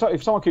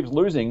if someone keeps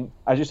losing,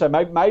 as you say,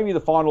 maybe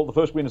the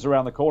first win is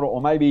around the corner, or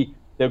maybe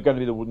they're going to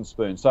be the wooden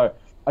spoon. So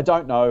I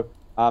don't know.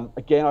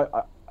 Again,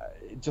 I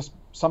just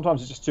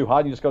sometimes it's just too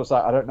hard. You just got to say,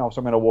 I don't know if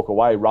I'm going to walk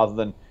away, rather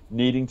than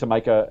needing to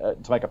make a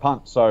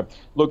punt. So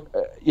look,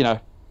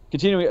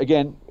 continuing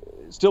again.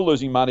 Still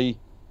losing money,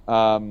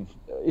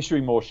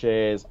 issuing more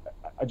shares.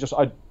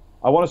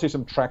 I want to see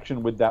some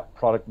traction with that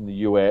product in the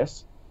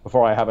US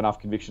before I have enough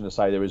conviction to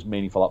say there is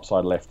meaningful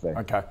upside left there.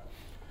 Okay.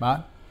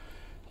 Mark?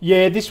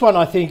 Yeah, this one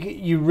I think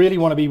you really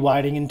want to be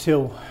waiting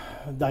until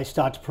they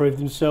start to prove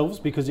themselves,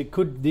 because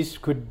this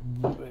could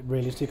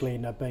realistically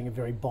end up being a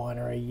very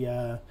binary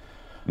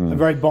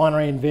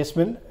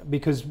investment,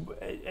 because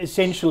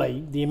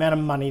essentially the amount of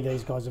money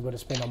these guys have got to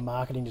spend on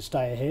marketing to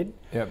stay ahead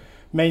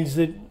means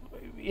that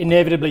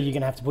inevitably you're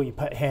going to have to put your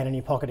hand in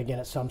your pocket again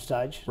at some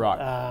stage.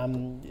 Right.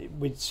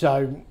 Which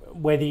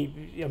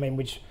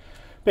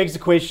begs the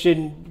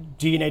question,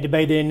 do you need to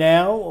be there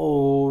now,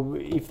 or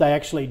if they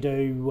actually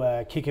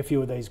do kick a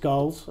few of these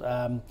goals,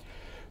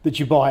 that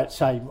you buy it,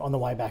 say, on the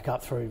way back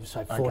up through,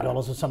 say, $4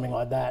 or something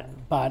like that.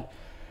 But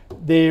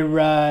they're,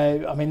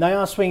 they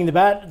are swinging the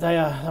bat.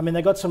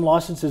 They got some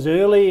licenses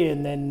early,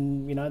 and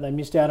then, they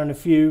missed out on a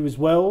few as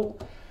well.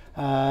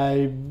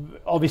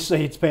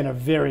 Obviously, it's been a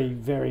very,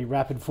 very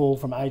rapid fall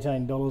from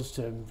 $18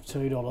 to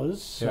 $2.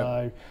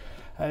 So,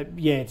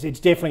 it's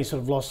definitely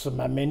sort of lost some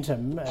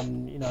momentum.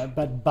 And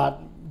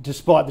but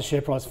despite the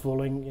share price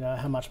falling,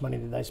 how much money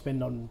did they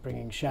spend on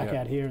bringing Shaq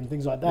out here and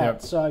things like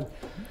that? So,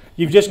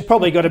 you've just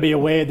probably got to be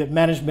aware that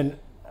management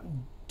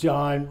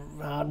aren't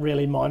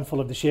really mindful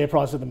of the share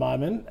price at the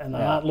moment, and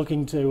they aren't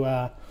looking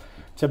to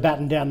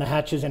batten down the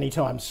hatches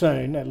anytime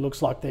soon. It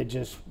looks like they're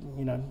just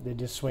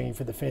swinging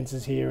for the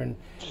fences here, and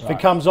if it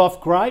comes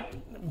off, great,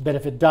 but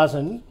if it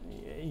doesn't,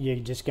 you're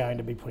just going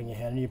to be putting your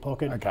hand in your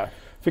pocket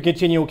for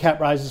continual cap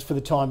raises for the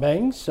time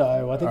being.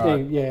 So I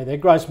think their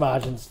gross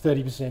margin's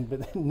 30%, but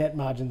their net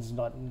margin's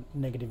like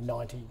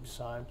 -90%.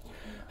 So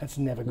that's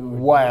never good.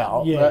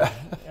 Wow. Yeah.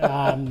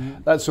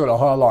 That sort of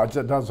highlights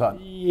it,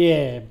 doesn't it?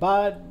 Yeah,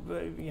 but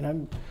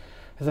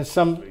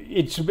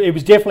it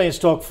was definitely a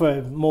stock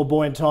for more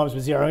buoyant times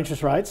with zero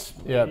interest rates.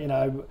 Yeah.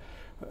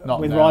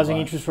 With rising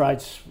interest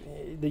rates,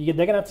 they're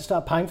going to have to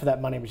start paying for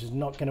that money, which is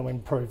not going to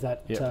improve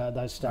that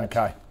those stats.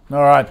 Okay.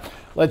 All right.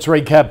 Let's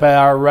recap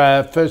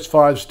our first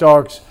 5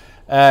 stocks.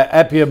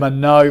 Appium, a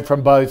no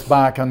from both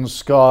Mark and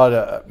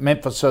Scott.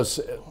 Memphasis,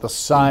 the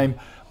same.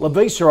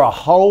 Lovisa, a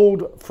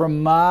hold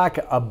from Mark,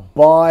 a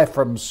buy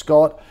from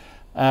Scott.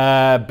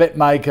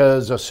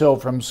 BetMakers, a sell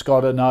from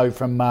Scott, a no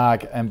from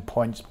Mark. And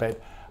PointsBet,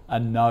 a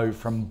no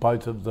from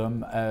both of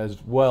them as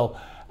well.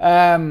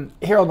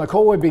 Here on the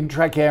call, we've been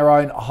tracking our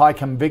own high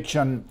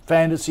conviction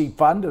fantasy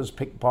fund as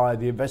picked by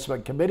the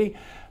investment committee.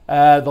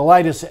 The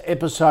latest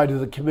episode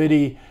of the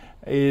committee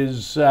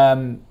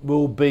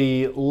will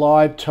be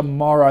live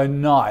tomorrow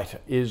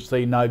night, is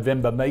the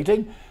November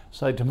meeting.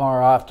 So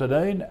tomorrow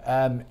afternoon.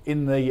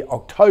 In the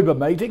October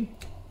meeting,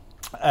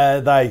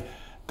 they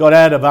got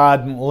out of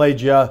Ardent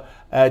Ledger,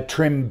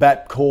 trimmed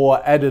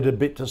Bapcor, added a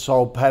bit to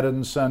Soul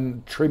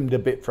Pattinson, trimmed a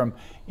bit from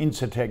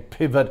Incitec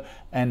Pivot,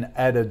 and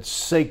added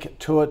Seek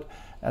to it.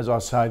 As I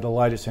say, the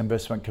latest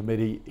investment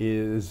committee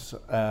is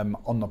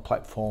on the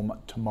platform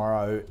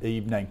tomorrow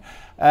evening.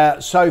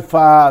 So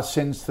far,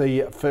 since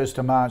the 1st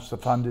of March, the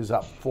fund is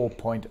up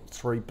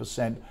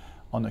 4.3%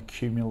 on a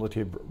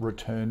cumulative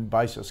return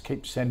basis.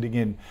 Keep sending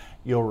in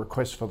your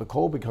request for the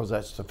call, because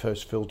that's the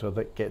first filter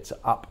that gets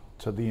up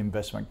to the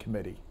investment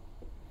committee.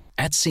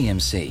 At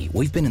CMC,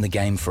 we've been in the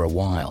game for a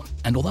while,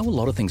 and although a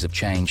lot of things have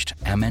changed,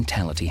 our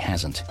mentality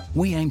hasn't.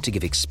 We aim to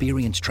give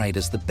experienced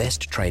traders the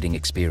best trading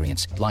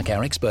experience, like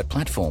our expert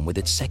platform with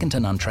its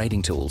second-to-none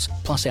trading tools,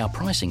 plus our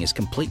pricing is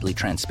completely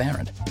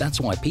transparent.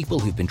 That's why people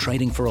who've been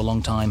trading for a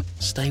long time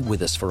stay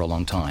with us for a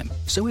long time.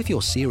 So if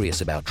you're serious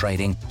about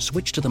trading,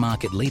 switch to the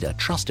market leader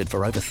trusted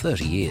for over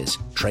 30 years.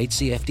 Trade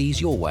CFDs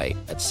your way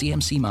at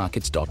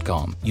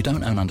cmcmarkets.com. You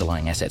don't own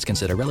underlying assets.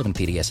 Consider relevant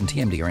PDS and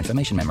TMD or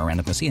information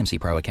memorandum for CMC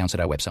Pro accounts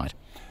at our website.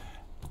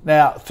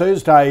 Now,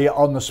 Thursday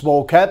on the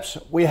small caps,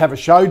 we have a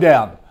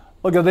showdown.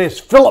 Look at this.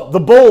 Philip the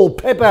Bull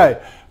Pepe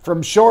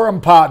from Shore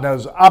 &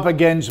 Partners up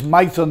against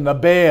Mathan the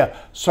Bear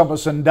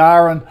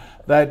Somasundaran.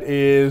 That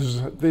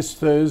is this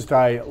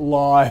Thursday,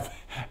 live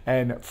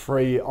and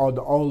free on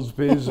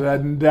AusBiz.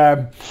 And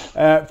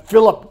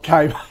Philip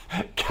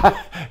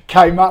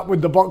came up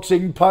with the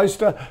boxing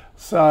poster,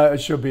 so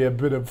it should be a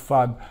bit of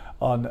fun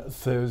on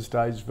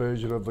Thursday's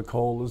version of the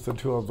call as the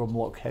two of them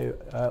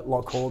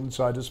lock horns,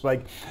 so to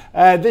speak.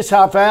 This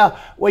half hour,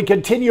 we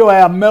continue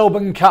our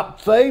Melbourne Cup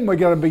theme. We're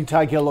going to be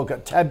taking a look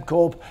at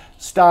Tabcorp,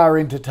 Star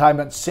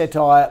Entertainment,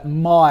 Cettire,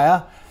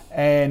 Myer,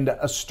 and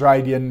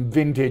Australian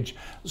Vintage.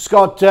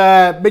 Scott,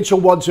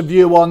 Mitchell wants a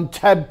view on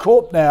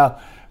Tabcorp.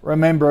 Now,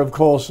 remember, of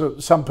course,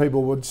 some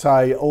people would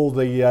say all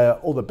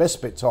the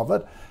best bits of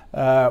it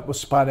was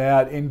spun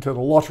out into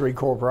the Lottery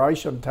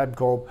Corporation.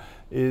 Tabcorp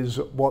is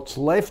what's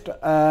left.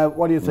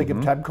 What do you think of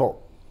Tabcorp?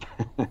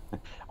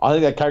 I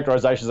think that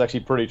characterisation is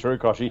actually pretty true,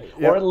 Koshy.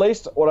 Yep. Or at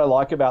least what I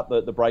like about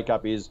the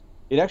breakup is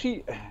it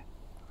actually,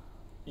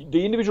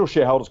 the individual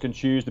shareholders can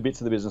choose the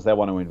bits of the business they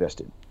want to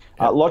invest in.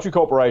 Yep. Lottery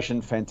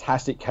Corporation,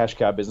 fantastic cash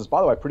cow business.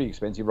 By the way, pretty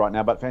expensive right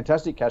now, but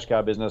fantastic cash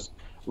cow business.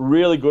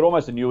 Really good,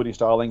 almost annuity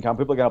style income.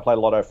 People are going to play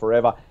Lotto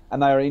forever,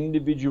 and they are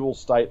individual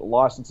state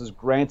licenses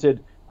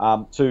granted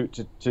to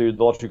the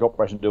Lottery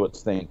Corporation to do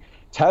its thing.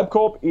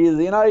 Tabcorp is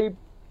in a,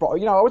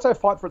 I would say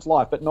fight for its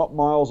life, but not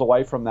miles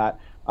away from that,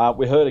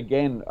 We heard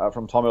again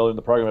from Tom earlier in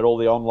the program at all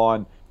the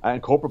online and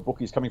corporate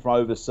bookies coming from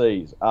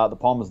overseas, the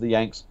Palmers, the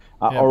Yanks,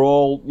 are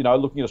all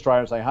looking at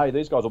Australia and saying, hey,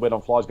 these guys will bet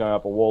on flies going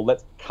up a wall.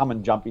 Let's come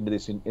and jump into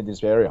this in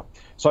this area.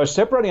 So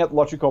separating out the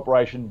Lottery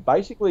Corporation,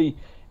 basically,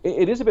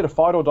 it is a bit of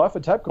fight or die for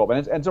Tabcorp,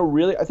 and it's a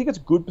really, I think it's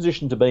a good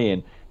position to be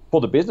in for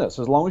the business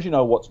as long as you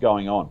know what's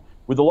going on.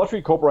 With the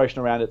Lottery Corporation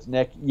around its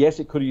neck, yes,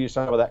 it could have used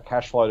some of that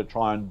cash flow to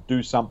try and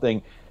do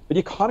something, but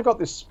you kind of got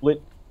this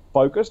split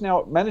focus.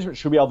 Now, management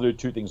should be able to do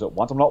two things at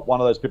once. I'm not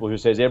one of those people who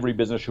says every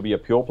business should be a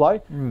pure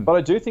play, but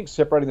I do think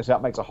separating this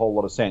out makes a whole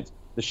lot of sense.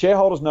 The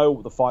shareholders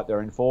know the fight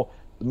they're in for.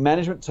 The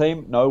management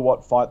team know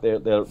what fight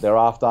they're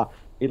after.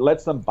 It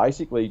lets them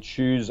basically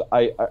choose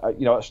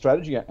a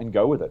strategy and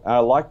go with it. And I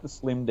like the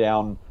slimmed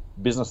down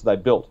business they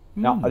built.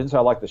 Now, I didn't say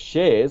I like the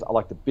shares, I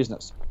like the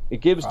business.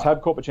 It gives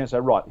Tabcorp a chance to say,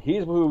 right,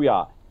 here's who we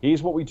are,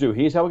 here's what we do,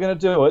 here's how we're going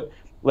to do it.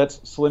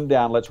 Let's slim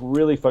down, let's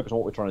really focus on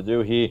what we're trying to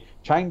do here,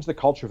 change the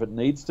culture if it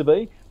needs to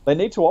be. They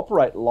need to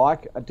operate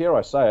like, dare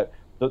I say it,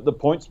 the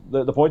points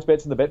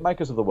bets and the bet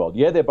makers of the world.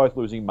 Yeah, they're both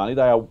losing money.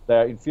 They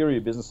are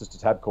inferior businesses to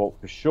Tabcorp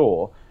for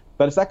sure.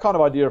 But it's that kind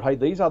of idea of, hey,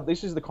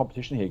 this is the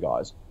competition here,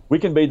 guys. We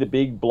can be the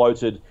big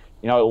bloated,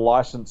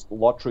 licensed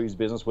lotteries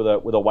business with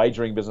a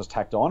wagering business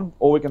tacked on,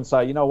 or we can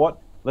say, you know what,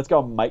 let's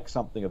go and make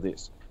something of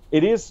this.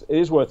 It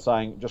is worth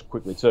saying just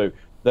quickly too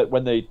that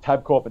when the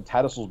Tabcorp and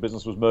Tattersalls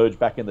business was merged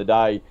back in the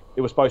day,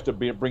 it was supposed to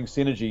bring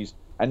synergies,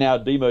 and now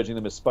demerging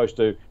them is supposed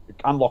to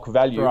unlock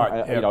value.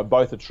 Right,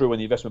 both are true when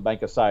the investment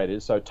bankers say it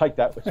is. So take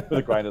that with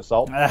a grain of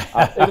salt.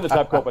 Even the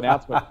Tabcorp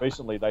announcement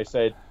recently, they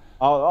said,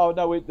 "Oh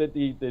no,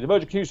 the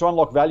merger continues to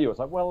unlock value." It's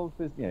like, well,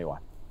 anyway,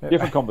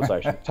 different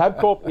conversation.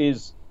 Tabcorp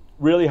is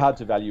really hard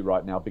to value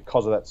right now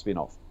because of that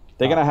spin-off.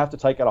 They're going to have to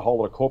take out a whole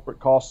lot of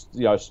corporate costs,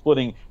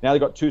 splitting. Now they've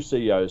got 2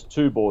 CEOs,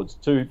 2 boards,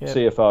 2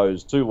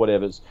 CFOs, 2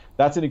 whatevers.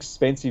 That's an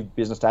expensive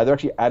business to have. They're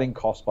actually adding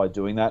costs by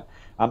doing that.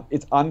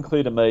 It's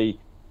unclear to me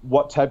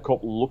what Tabcorp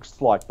looks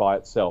like by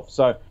itself.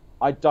 So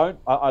I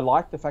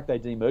like the fact they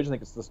demerge. I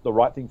think it's the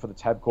right thing for the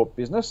Tabcorp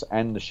business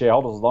and the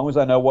shareholders, as long as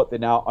they know what they're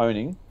now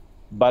owning.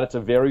 But it's a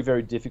very,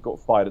 very difficult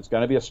fight. It's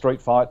going to be a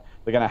street fight.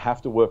 They're going to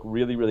have to work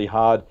really, really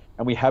hard.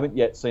 And we haven't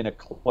yet seen a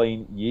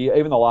clean year.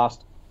 Even the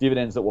last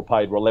dividends that were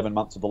paid were 11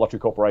 months of the Lottery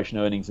Corporation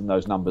earnings in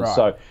those numbers. Right.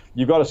 So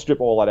you've got to strip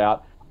all that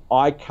out.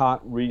 I can't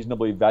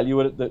reasonably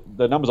value it.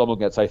 The numbers I'm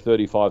looking at say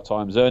 35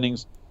 times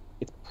earnings.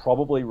 It's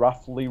probably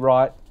roughly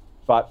right,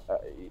 but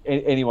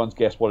anyone's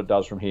guess what it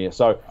does from here.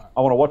 So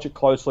I want to watch it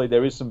closely.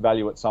 There is some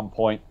value at some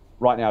point.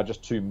 Right now,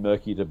 just too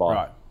murky to buy.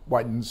 Right.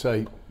 Wait and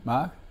see.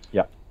 Mark?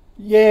 Yeah.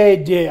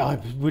 Yeah, I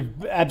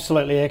would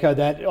absolutely echo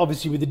that.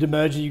 Obviously, with the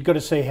demerger, you've got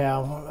to see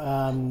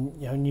how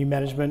new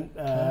management...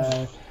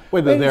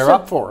 whether they're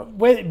up for it.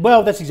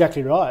 Well, that's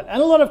exactly right.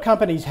 And a lot of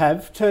companies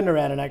have turned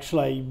around and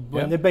actually,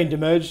 when they've been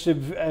demerged,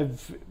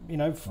 have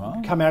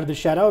come out of the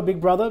shadow of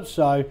Big Brother.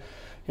 So,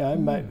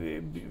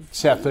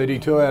 South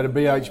 32 out of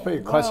BHP,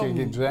 a classic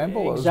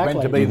example. Exactly. It was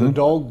meant to be the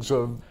dogs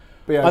of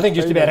BHP. I think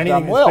just about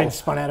anything that's been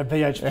spun out of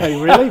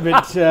BHP, really,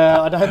 but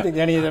I don't think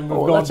any of them have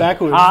gone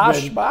backwards.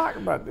 Harsh, but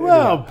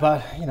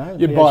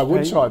you'd buy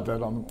Woodside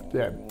that on.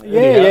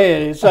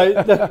 Yeah. So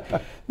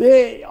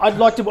I'd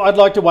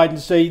like to wait and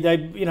see. They,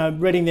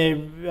 reading their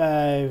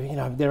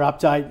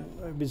update.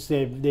 It was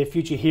their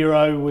future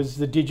hero was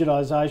the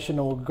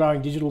digitisation or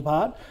growing digital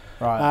part.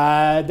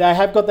 Right. They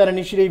have got that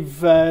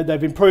initiative.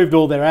 They've improved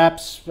all their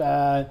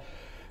apps.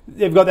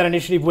 They've got that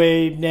initiative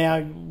where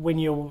now, when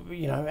you're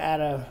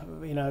at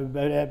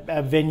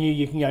a venue,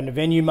 you can go into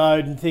venue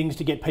mode and things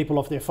to get people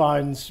off their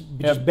phones,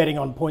 just betting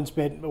on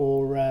PointsBet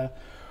or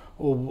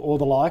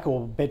the like,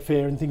 or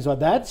Betfair and things like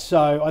that.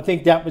 So I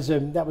think that was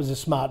a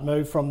smart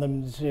move from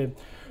them to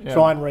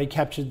try and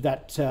recapture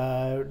that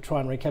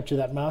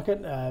market,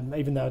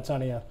 even though it's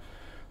only a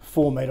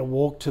 4-metre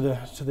walk to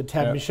the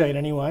tab machine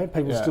anyway.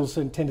 People still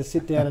tend to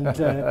sit down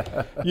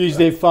and use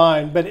their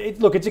phone. But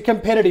it's a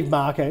competitive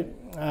market,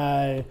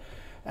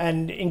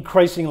 and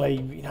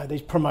increasingly,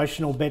 these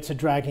promotional bets are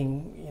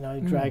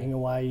dragging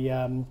away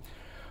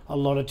a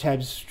lot of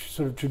tabs,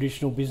 sort of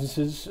traditional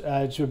businesses,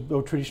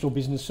 or traditional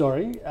business.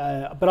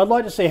 But I'd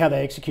like to see how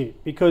they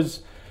execute,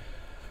 because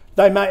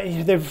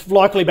they've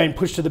likely been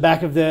pushed to the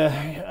back of the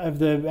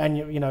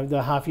annual,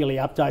 the half-yearly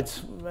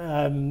updates,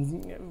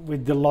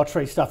 with the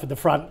lottery stuff at the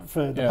front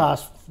for the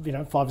past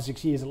 5 or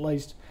 6 years at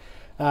least,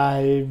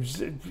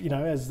 as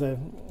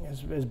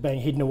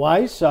being hidden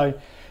away. So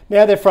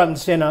now they're front and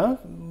centre.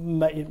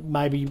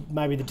 Maybe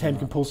the team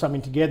can pull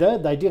something together.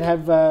 They did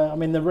have.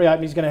 The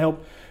reopening is going to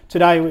help.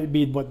 Today would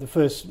be the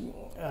first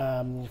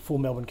full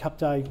Melbourne Cup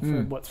day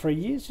for 3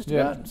 years, just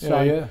about.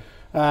 So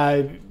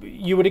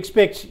you would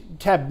expect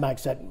Tab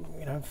makes that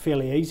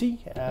fairly easy.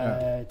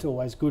 It's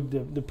always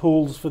good. The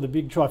pools for the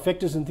big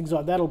trifectas and things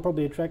like that will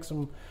probably attract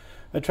some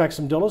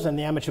dollars, and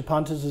the amateur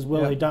punters as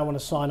well who don't want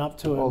to sign up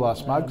to it. All our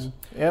smokes.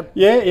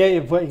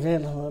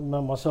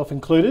 Myself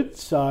included.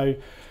 So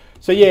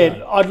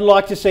I'd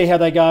like to see how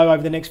they go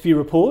over the next few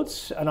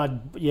reports, and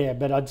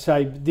I'd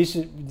say this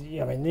is, the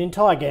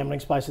entire gambling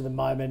space at the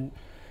moment,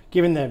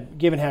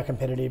 given how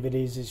competitive it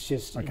is,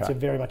 it's a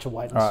very much a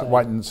wait and see.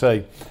 Wait and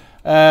see.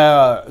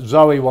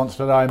 Zoe wants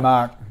to know,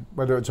 Mark,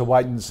 whether it's a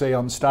wait and see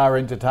on Star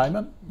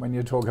Entertainment when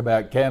you talk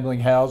about gambling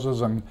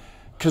houses, and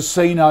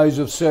casinos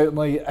have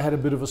certainly had a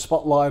bit of a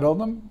spotlight on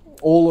them,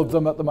 all of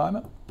them at the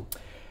moment.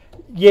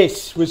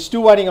 Yes, we're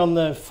still waiting on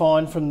the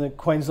fine from the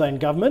Queensland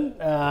government.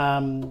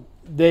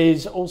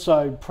 There's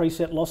also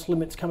preset loss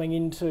limits coming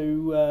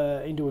into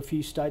a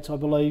few states, I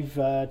believe,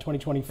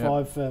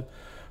 2025 for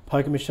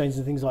poker machines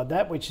and things like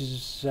that, which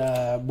is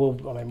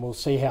we'll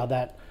see how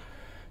that,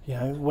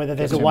 whether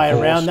there's a way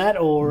around that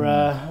or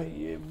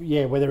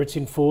whether it's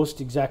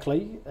enforced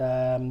exactly.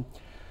 And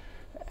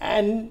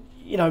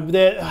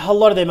a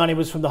lot of their money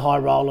was from the high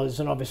rollers,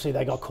 and obviously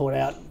they got caught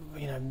out.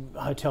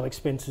 Hotel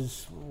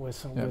expenses were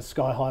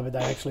sky high, but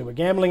they actually were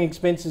gambling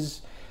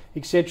expenses,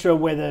 etc.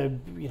 Whether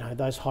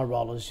those high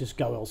rollers just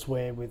go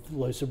elsewhere with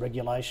looser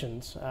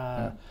regulations.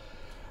 And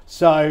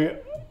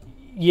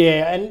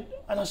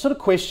I sort of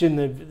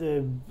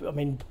question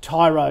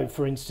Tyro,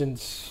 for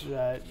instance,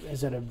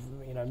 is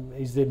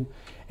the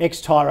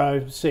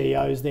ex-Tyro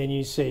CEO is their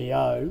new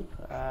CEO.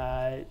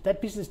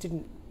 That business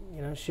didn't,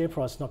 share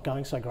price not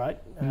going so great,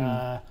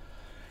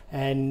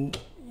 and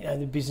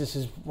the business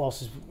is,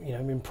 whilst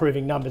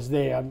improving numbers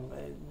there,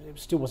 it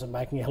still wasn't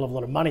making a hell of a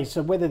lot of money.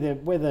 So whether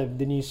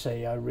the new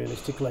CEO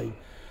realistically,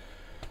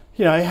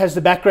 has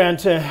the background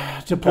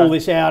to pull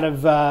this out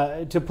of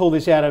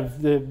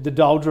the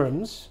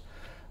doldrums.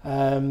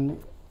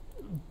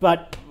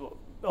 But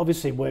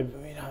obviously,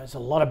 there's a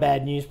lot of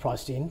bad news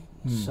priced in.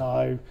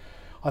 So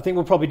I think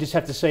we'll probably just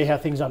have to see how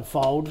things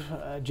unfold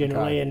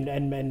generally,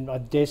 and I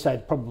dare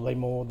say probably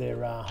more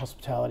their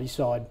hospitality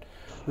side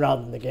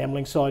rather than the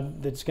gambling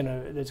side that's going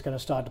to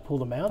start to pull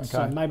them out.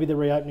 So maybe the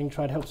reopening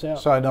trade helps out.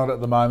 So not at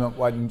the moment.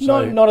 Wait and see.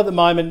 Not at the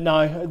moment.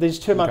 No, there's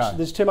too much.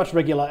 There's too much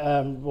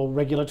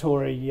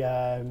regulatory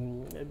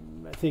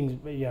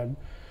things.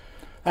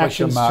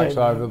 Question marks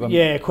over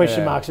them.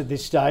 Question marks at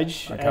this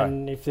stage.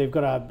 And if they've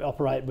got to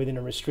operate within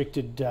a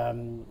restricted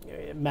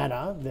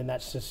manner, then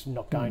that's just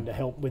not going to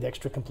help with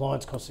extra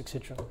compliance costs,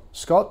 etc.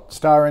 Scott,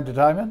 Star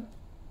Entertainment?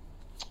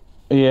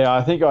 Yeah,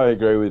 I think I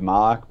agree with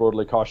Mark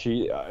broadly,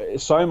 Koshi.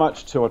 So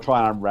much to try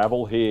and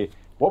unravel here.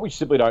 What we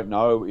simply don't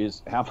know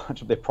is how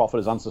much of their profit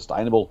is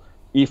unsustainable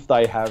if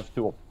they have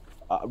to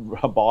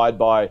abide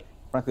by,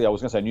 frankly, I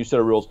was going to say a new set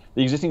of rules,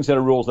 the existing set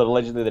of rules that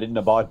allegedly they didn't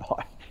abide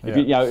by.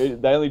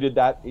 If they only did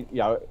that,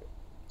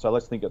 so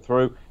let's think it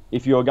through.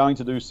 If you're going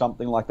to do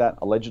something like that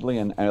allegedly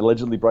and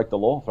allegedly break the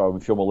law, throw a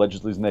few more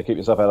allegedlys in there, keep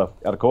yourself out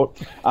of court,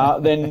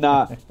 then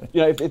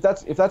if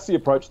that's the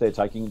approach they're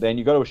taking, then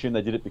you've got to assume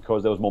they did it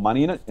because there was more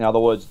money in it. In other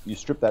words, you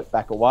strip that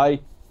back away,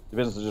 the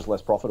business is just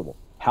less profitable.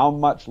 How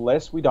much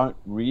less, we don't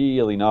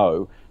really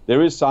know.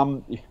 There is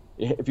some,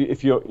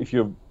 if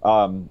you're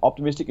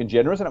optimistic and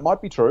generous, and it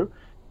might be true,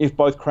 if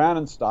both Crown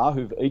and Star,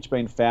 who've each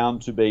been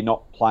found to be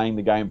not playing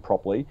the game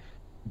properly,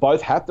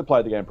 both have to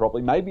play the game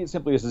properly, maybe it's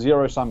simply a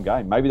zero-sum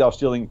game. Maybe they're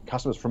stealing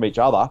customers from each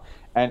other,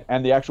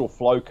 and the actual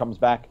flow comes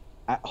back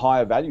at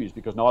higher values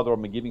because neither of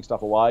them are giving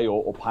stuff away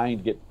or paying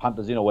to get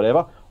punters in or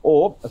whatever.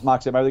 Or, as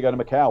Mark said, maybe they go to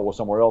Macau or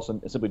somewhere else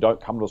and simply don't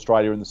come to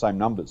Australia in the same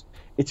numbers.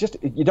 It's just,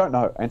 you don't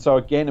know. And so,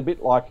 again, a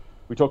bit like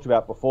we talked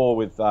about before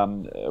with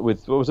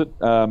what was it?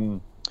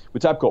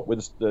 With Tabcorp,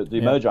 with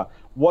the merger.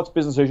 What's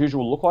business as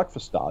usual look like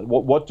for Star?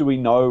 What do we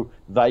know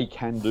they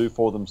can do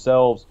for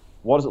themselves?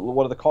 What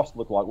do the costs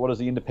look like? What does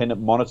the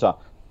independent monitor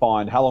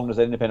find? How long does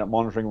that independent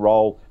monitoring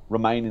role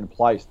remain in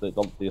place, the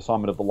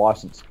assignment of the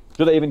license?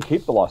 Do they even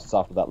keep the license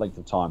after that length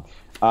of time?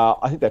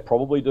 I think they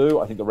probably do.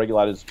 I think the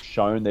regulators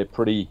shown they're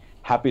pretty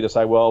happy to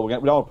say, well, we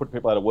don't want to put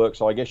people out of work,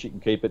 so I guess you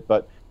can keep it,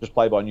 but just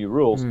play by new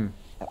rules.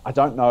 I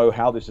don't know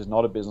how this is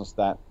not a business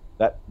that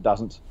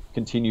doesn't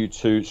continue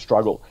to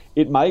struggle.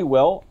 It may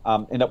well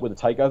end up with a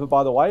takeover,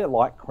 by the way,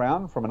 like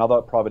Crown from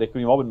another private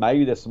equity mob, and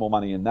maybe there's some more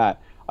money in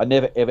that. I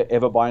never,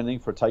 ever buy anything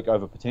for a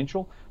takeover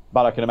potential,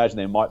 but I can imagine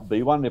there might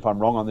be one. If I'm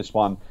wrong on this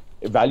one,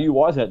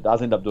 value-wise, and it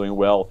does end up doing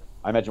well,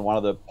 I imagine one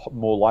of the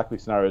more likely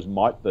scenarios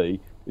might be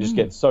it just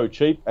gets so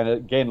cheap. And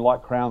again,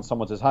 like Crown,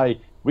 someone says,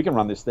 hey, we can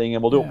run this thing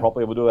and we'll do it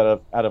properly. We'll do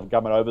it out of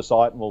government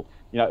oversight, and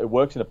it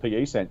works in a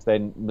PE sense.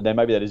 Then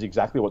maybe that is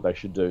exactly what they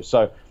should do.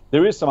 So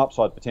there is some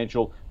upside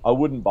potential. I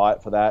wouldn't buy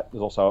it for that.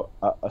 There's also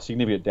a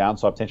significant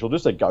downside potential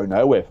just to go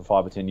nowhere for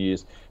 5 or 10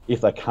 years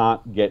if they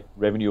can't get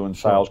revenue and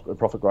sales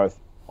profit growth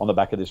on the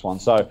back of this one.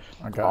 So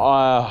if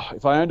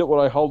I owned it, would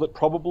I hold it?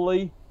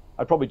 Probably.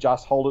 I'd probably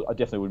just hold it. I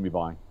definitely wouldn't be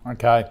buying.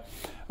 Okay.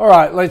 All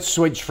right, let's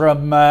switch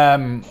from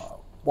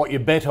what you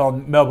bet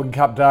on Melbourne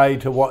Cup Day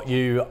to what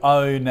you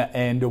own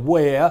and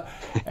where.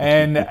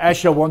 And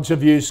Asher wants a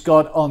view,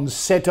 Scott, on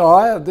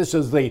Cettire. This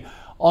is the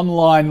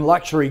online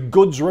luxury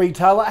goods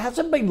retailer. It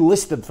hasn't been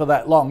listed for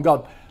that long.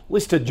 Got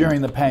listed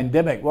during the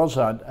pandemic,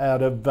 wasn't it?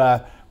 Out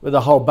of with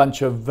a whole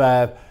bunch of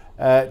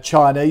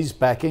Chinese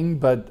backing,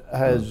 but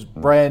has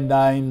brand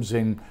names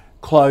in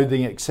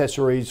clothing,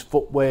 accessories,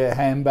 footwear,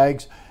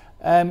 handbags.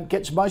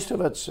 Gets most of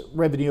its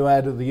revenue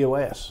out of the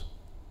US.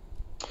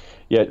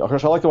 Yeah,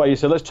 Josh, I like the way you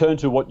said, let's turn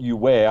to what you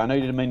wear. I know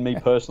you didn't mean me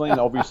personally, and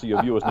obviously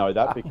your viewers know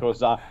that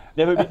because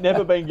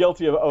never been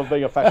guilty of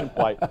being a fashion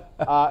plate.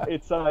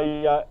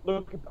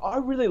 Look, I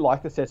really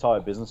like the Cettire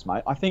business,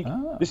 mate. I think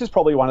this is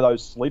probably one of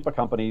those sleeper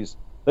companies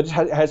that just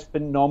has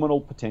phenomenal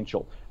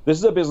potential. This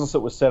is a business that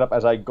was set up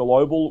as a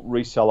global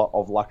reseller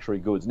of luxury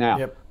goods.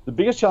 Now, the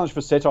biggest challenge for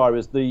Cettire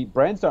is the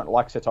brands don't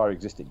like Cettire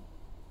existing.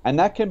 And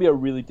that can be a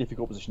really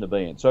difficult position to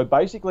be in. So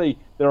basically,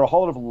 there are a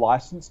whole lot of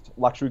licensed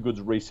luxury goods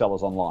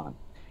resellers online.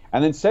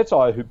 And then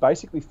Cettire, who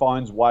basically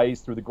finds ways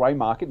through the grey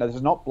market. Now, this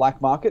is not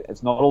black market.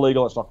 It's not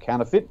illegal. It's not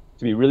counterfeit,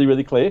 to be really,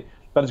 really clear.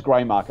 But it's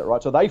grey market,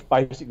 right? So they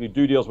basically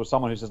do deals with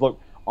someone who says,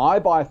 look, I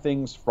buy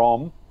things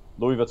from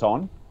Louis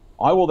Vuitton.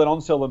 I will then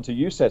on-sell them to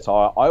you,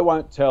 Cettire. I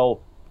won't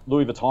tell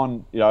Louis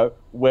Vuitton,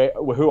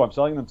 who I'm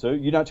selling them to.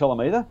 You don't tell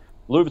them either.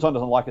 Louis Vuitton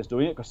doesn't like us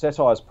doing it because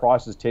Cettire's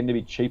prices tend to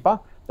be cheaper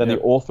than the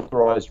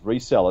authorised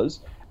resellers.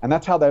 And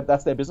that's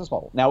their business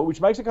model. Now, which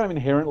makes it kind of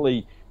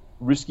inherently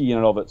risky in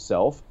and of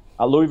itself.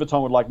 Louis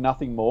Vuitton would like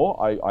nothing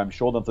more, I'm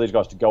sure, than for these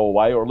guys to go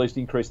away or at least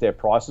increase their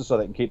prices so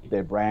they can keep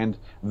their brand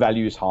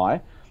values high.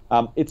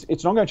 It's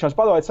an ongoing challenge.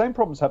 By the way, the same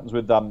problems happens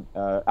with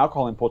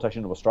alcohol importation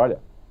into Australia.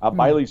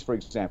 Bailey's, for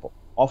example,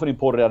 often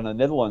imported out in the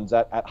Netherlands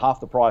at half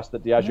the price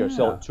that Diageo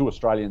sell it to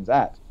Australians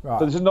at. Right.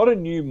 So this is not a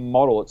new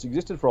model. It's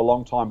existed for a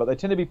long time, but they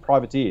tend to be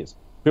privateers.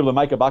 People who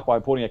make a buck by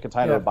importing a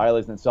container of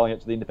Bailey's and then selling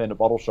it to the independent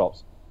bottle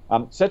shops.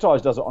 Cettire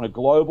does it on a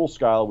global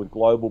scale with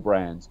global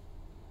brands.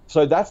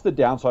 So that's the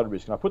downside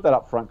risk, and I put that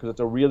up front because it's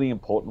a really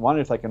important one.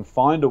 If they can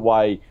find a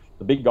way,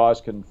 the big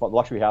guys the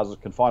luxury houses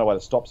can find a way to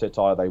stop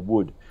Cettire, they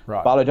would.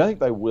 Right. But I don't think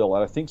they will,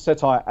 and I think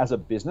Cettire as a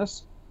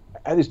business,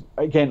 and is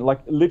again like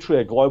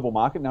literally a global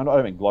market. Now, I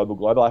don't mean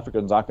global.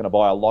 Africans aren't going to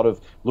buy a lot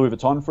of Louis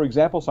Vuitton, for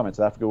example. Some in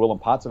South Africa will, in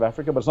parts of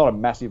Africa, but it's not a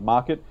massive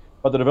market.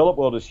 But the developed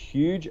world is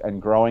huge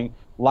and growing.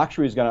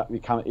 Luxury is going to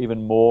become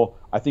even more,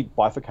 I think,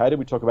 bifurcated.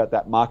 We talk about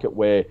that market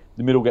where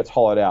the middle gets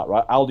hollowed out,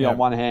 right? Aldi on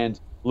one hand,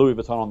 Louis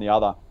Vuitton on the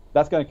other.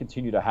 That's going to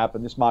continue to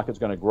happen. This market's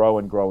going to grow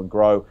and grow and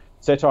grow.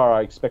 Cettire,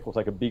 I expect, will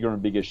take a bigger and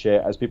bigger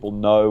share as people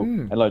know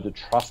and learn to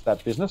trust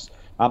that business.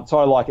 So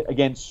I like it.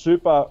 Again,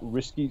 super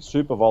risky,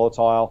 super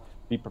volatile.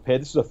 Be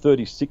prepared. This is a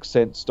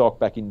 36-cent stock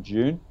back in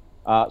June.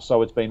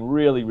 So it's been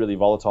really, really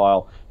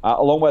volatile.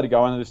 A long way to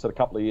go. Only listed a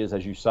couple of years,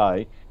 as you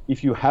say.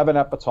 If you have an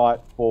appetite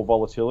for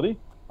volatility,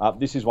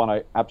 this is one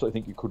I absolutely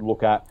think you could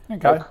look at.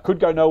 Okay. Could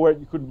go nowhere.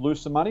 You could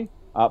lose some money.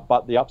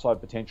 But the upside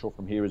potential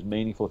from here is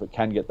meaningful if it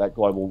can get that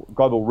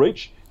global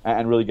reach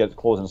and really get its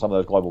claws into some of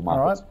those global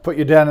markets. All right, put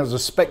you down as a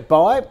spec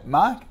buy,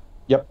 Mark?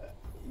 Yep.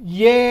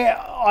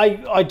 Yeah,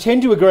 I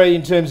tend to agree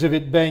in terms of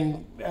it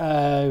being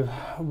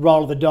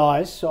roll of the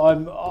dice.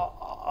 I'm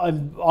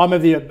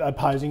of the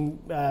opposing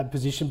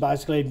position.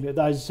 Basically,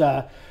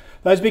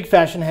 those big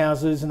fashion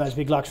houses and those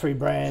big luxury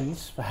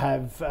brands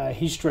have a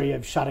history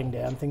of shutting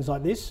down things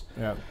like this.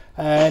 Yeah.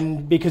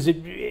 And because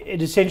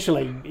it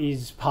essentially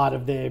is part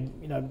of their,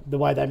 the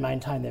way they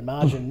maintain their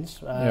margins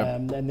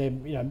and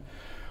their,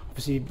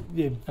 obviously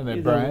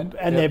their brand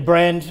and their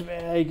brand,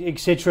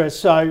 etc.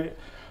 So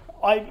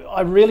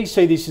I really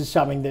see this as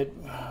something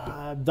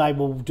that they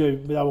will do.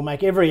 They will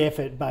make every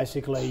effort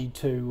basically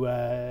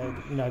to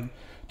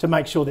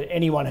make sure that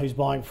anyone who's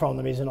buying from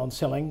them isn't on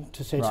selling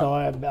to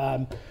Cettire.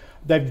 Right.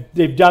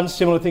 They've done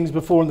similar things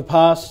before in the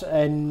past,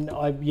 and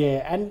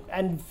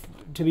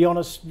to be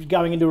honest,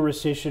 going into a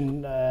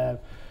recession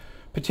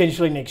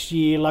potentially next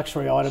year,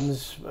 luxury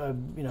items, we're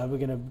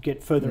going to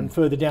get further and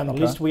further down the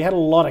list. We had a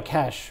lot of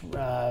cash,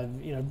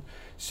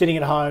 sitting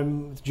at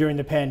home during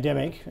the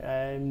pandemic,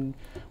 and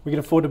we could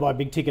afford to buy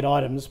big ticket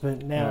items,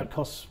 but now it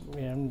costs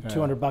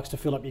 $200 to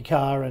fill up your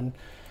car, and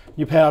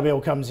your power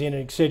bill comes in,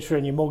 etc.,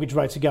 and your mortgage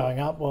rates are going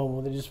up.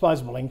 Well, the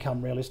disposable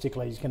income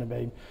realistically is going to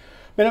be.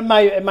 But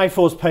it may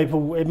force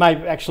people. It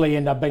may actually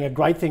end up being a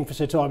great thing for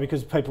Cettire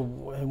because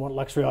people who want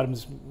luxury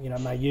items,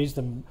 may use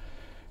them.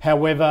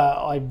 However,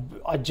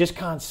 I just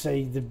can't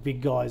see the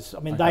big guys. I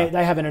mean,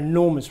 they have an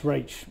enormous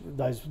reach.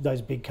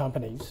 Those big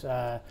companies.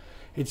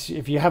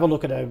 If you have a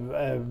look at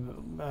a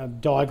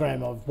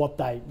diagram of what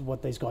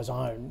these guys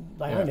own,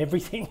 they own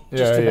everything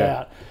just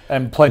about,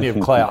 and plenty of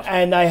clout,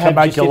 and they have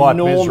just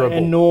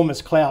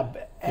enormous clout.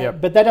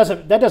 But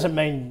that doesn't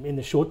mean in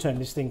the short term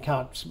this thing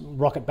can't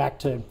rocket back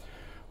to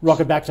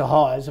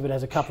highs if it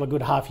has a couple of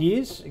good half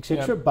years,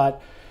 etc.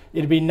 But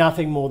it'd be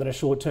nothing more than a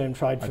short-term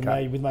trade for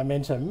me with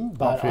momentum.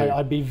 But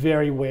I'd be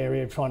very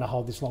wary of trying to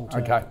hold this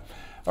long-term. Okay.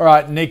 All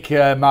right, Nick,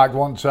 Mark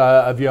wants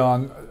a view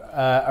on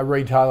a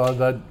retailer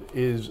that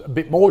is a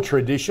bit more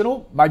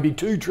traditional, maybe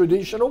too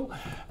traditional.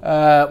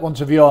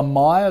 Wants a view on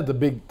Myer, the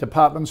big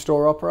department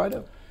store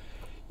operator.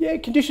 Yeah,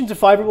 conditions are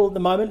favourable at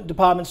the moment.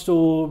 Department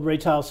store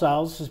retail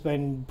sales has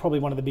been probably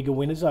one of the bigger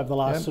winners over the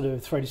last sort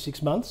of 3 to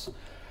 6 months.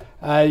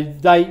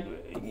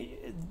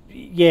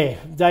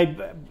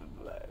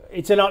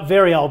 It's a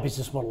very old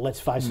business model,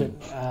 let's face it.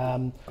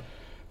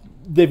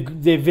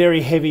 They're very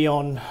heavy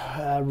on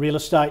real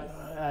estate.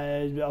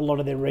 A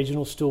lot of their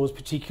regional stores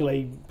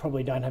particularly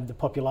probably don't have the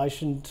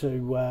population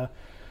to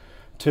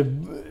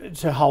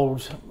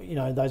hold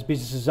those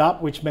businesses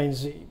up, which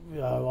means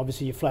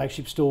obviously your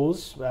flagship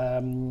stores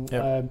are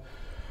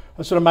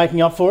sort of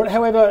making up for it.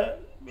 However,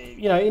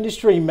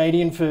 industry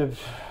median for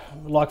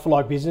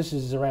like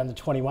businesses is around the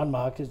 21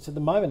 mark. At the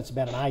moment, it's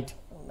about an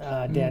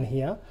 8 down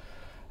here.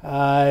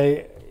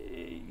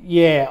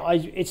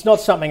 It's not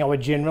something I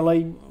would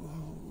generally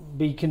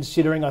be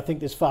considering. I think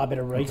there's far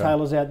better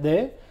retailers out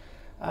there.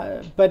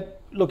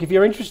 But look, if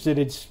you're interested,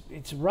 it's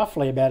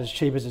roughly about as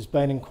cheap as it's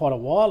been in quite a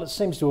while. It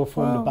seems to have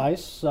formed a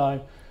base.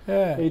 So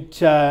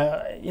it's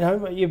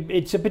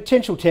a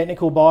potential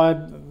technical buy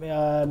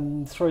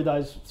through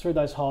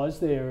those highs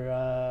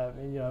there.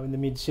 In the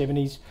mid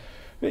 70s.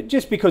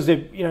 Just because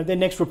their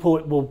next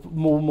report will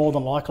more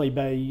than likely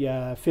be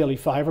fairly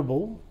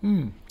favourable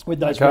with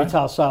those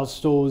retail sales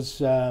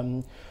stores.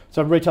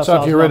 So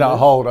if you're in it,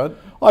 hold it.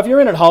 Oh, if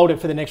you're in it, hold it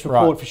for the next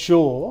report for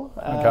sure.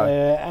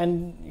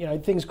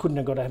 And things couldn't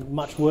have got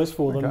much worse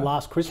for them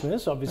last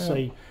Christmas.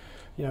 Obviously,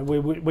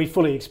 we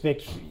fully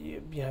expect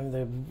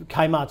the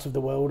Kmarts of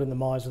the world and the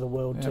Myers of the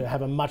world to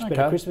have a much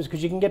better Christmas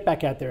because you can get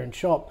back out there and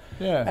shop.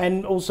 Yeah.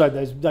 And also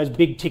those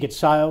big ticket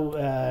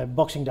sale,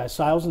 Boxing Day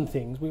sales and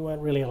things, we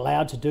weren't really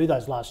allowed to do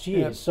those last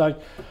year. Yep. So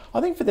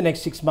I think for the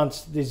next 6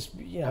 months, there's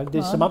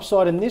some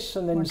upside in this,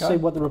 and then see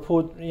what the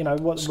report, the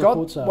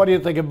reports are. What do you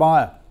think of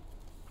Myer?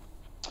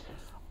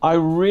 I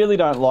really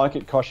don't like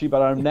it, Koshy,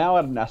 but I'm now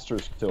at an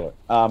asterisk to it.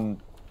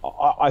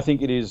 I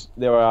think it is.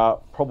 There are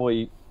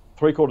probably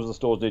 3/4 of the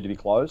stores need to be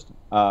closed.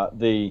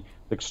 The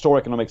store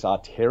economics are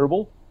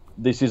terrible.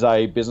 This is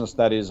a business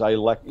that is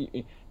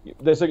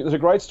there's a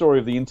great story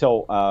of the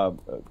Intel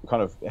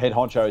kind of head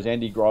honchos,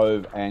 Andy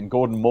Grove and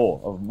Gordon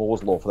Moore of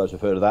Moore's Law, for those who've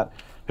heard of that,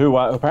 who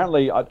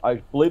apparently, I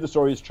believe the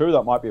story is true,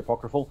 that might be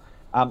apocryphal,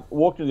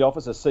 walked into the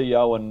office as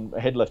CEO and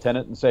head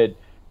lieutenant and said,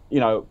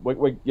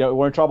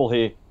 we're in trouble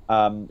here.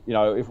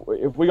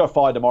 If we got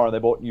fired tomorrow and they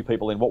brought new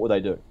people in, what would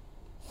they do?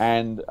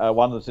 And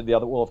one of them said to the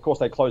other, well, of course,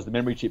 they closed the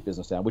memory chip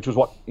business down, which was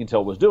what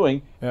Intel was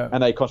doing,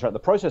 and they concentrated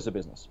the processor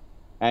business.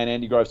 And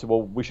Andy Grove said,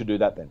 well, we should do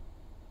that then.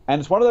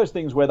 And it's one of those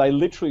things where they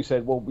literally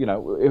said, well,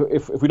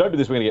 if we don't do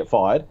this, we're going to get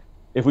fired.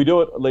 If we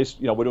do it, at least,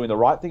 we're doing the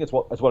right thing. It's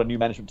what a new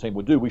management team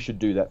would do. We should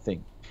do that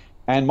thing.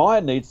 And Myer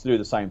needs to do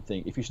the same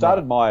thing. If you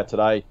started Myer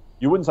today,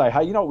 you wouldn't say,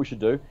 hey, you know what we should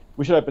do?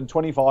 We should open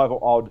 25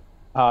 odd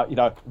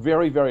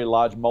very, very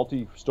large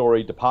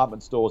multi-story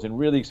department stores in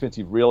really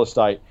expensive real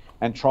estate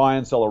and try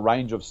and sell a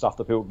range of stuff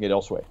that people can get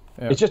elsewhere.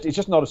 Yeah. It's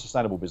just not a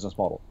sustainable business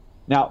model.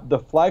 Now, the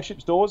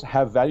flagship stores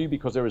have value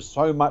because there is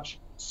so much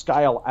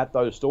scale at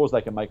those stores,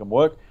 they can make them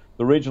work.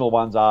 The regional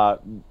ones are,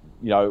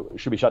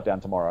 should be shut down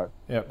tomorrow.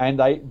 Yep.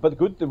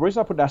 The reason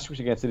I put an asterisk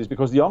against it is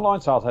because the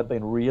online sales have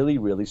been really,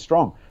 really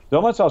strong. The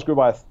online sales grew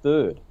by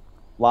 1/3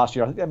 last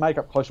year. I think they make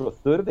up close to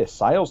 1/3 of their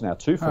sales now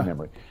too, from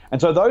memory. And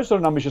so those sort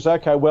of numbers, you say,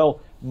 okay, well,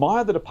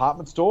 Myer the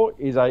department store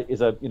is a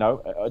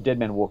dead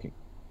man walking,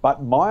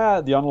 but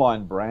Myer the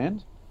online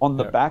brand on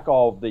the back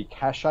of the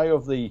cachet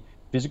of the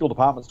physical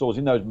department stores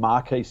in those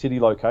marquee city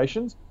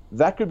locations,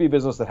 that could be a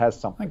business that has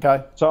something.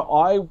 Okay. So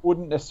I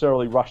wouldn't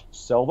necessarily rush to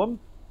sell them.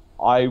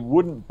 I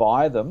wouldn't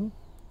buy them,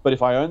 but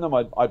if I own them,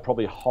 I'd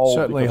probably hold.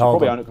 Certainly hold.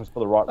 Probably own it for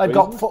the right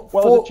reason.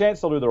 There's a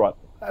chance they'll do the right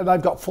thing. And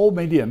they've got 4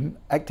 million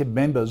active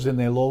members in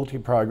their loyalty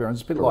program.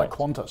 It's a bit like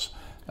Qantas.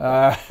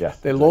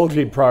 Their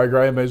loyalty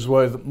program is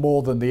worth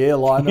more than the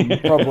airline,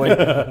 and probably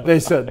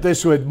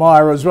this with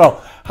Myer as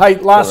well. Hey,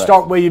 last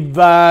stock we've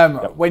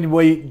when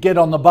we get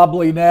on the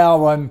bubbly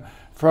now, and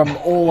from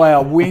all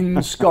our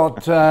wins,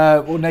 Scott,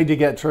 we'll need to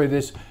get through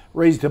this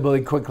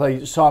reasonably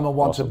quickly. Simon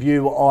wants a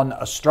view on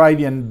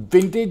Australian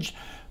Vintage.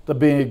 The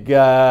big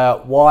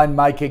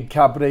wine-making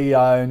company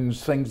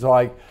owns things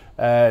like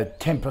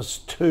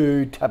Tempest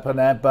 2,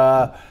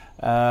 Tapanapa,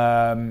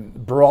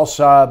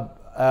 Barossa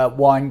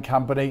wine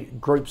company,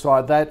 groups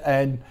like that,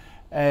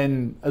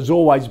 and has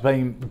always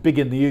been big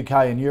in the UK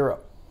and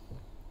Europe.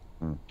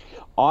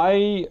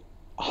 I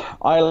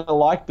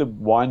like the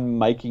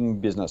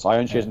wine-making business. I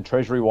own shares in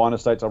Treasury Wine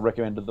Estates. I've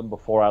recommended them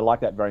before. I like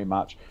that very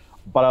much.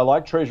 But I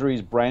like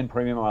Treasury's brand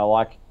premium, and I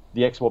like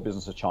the export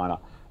business of China.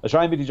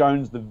 Australian Vintage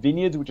owns the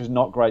vineyards, which is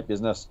not great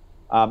business.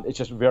 It's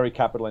just very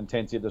capital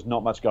intensive. There's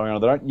not much going on.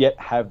 They don't yet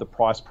have the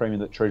price premium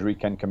that Treasury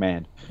can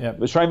command.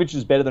 Yep. Australian Vintage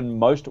is better than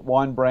most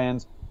wine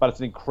brands, but it's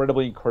an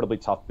incredibly, incredibly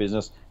tough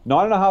business.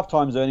 9.5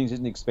 times earnings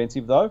isn't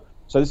expensive, though.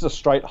 So this is a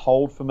straight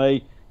hold for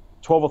me.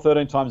 12 or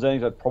 13 times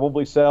earnings, I'd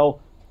probably sell.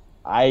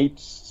 8,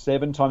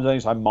 7 times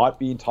earnings, I might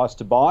be enticed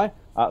to buy.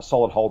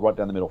 Solid hold right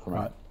down the middle for me.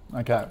 Right.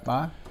 Okay,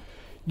 Mark?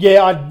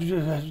 Yeah,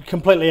 I'd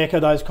completely echo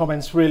those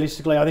comments.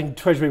 Realistically, I think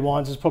Treasury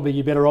Wines is probably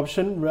your better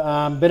option,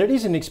 but it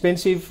is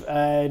inexpensive,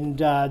 and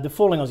the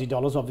falling Aussie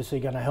dollar is obviously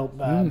going to help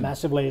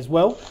massively as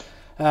well.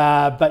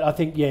 But I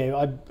think,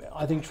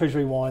 I think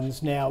Treasury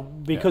Wines now,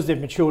 because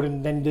they've matured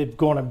and then they've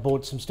gone and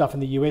bought some stuff in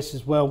the US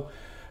as well,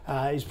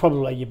 is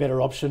probably your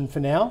better option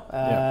for now.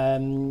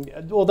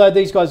 Although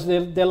these guys,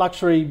 their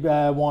luxury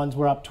wines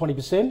were up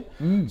 20%,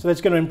 so that's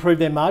going to improve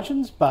their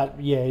margins. But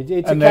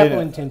it's a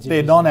capital intensive.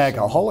 They're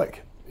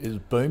non-alcoholic. is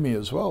boomy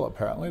as well.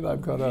 Apparently,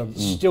 they've got a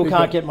still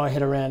can't get my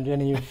head around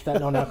any of that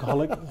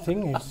non-alcoholic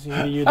thing. It's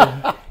you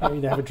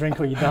either have a drink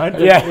or you don't.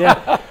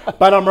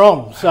 But I'm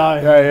wrong. So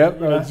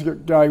it's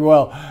going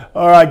well.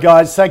 All right,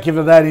 guys, thank you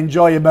for that.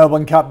 Enjoy your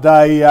Melbourne Cup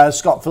day.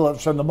 Scott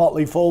Phillips from the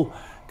Motley Fool.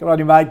 Good on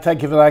you, mate.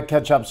 Thank you for that.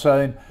 Catch up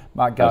soon.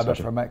 Mark Gardner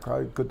from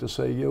Macro. Good to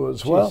see you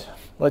as well.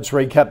 Let's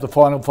recap the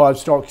final 5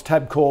 stocks.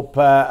 Tabcorp,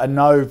 a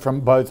no from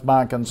both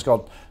Mark and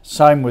Scott.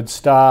 Same with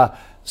Star.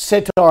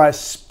 Cettire, a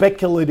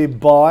speculative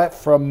buy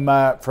from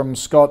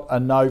Scott, a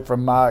no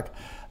from Mark.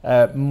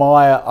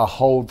 Myer, a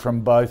hold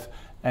from both.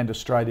 And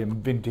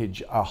Australian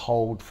Vintage, a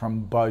hold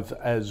from both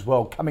as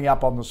well. Coming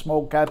up on the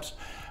small caps,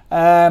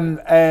 and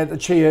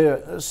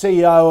the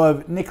CEO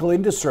of Nickel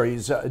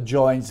Industries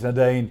joins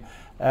Nadine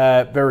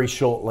very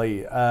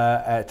shortly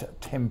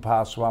at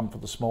 1:10 for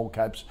the small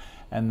caps,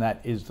 and that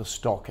is the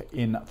stock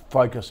in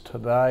focus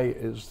today.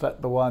 Is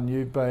that the one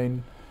you've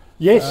been?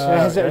 Yes,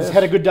 it's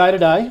had a good day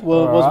today.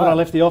 Well, it was when I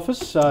left the office,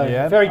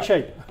 so very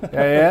cheap.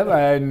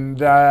 And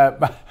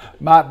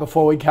Mark,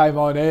 before we came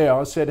on air,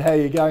 I said, how are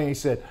you going? He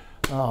said,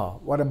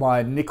 one of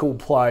my nickel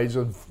plays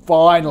are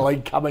finally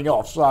coming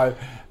off. So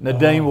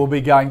Nadine will be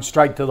going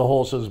straight to the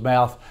horse's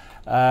mouth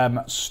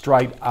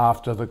straight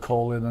after the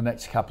call in the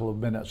next couple of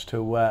minutes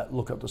to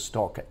look at the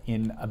stock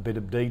in a bit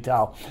of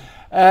detail.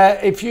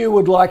 If you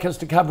would like us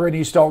to cover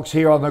any stocks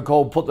here on the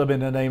call, put them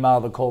in an email,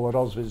 the call at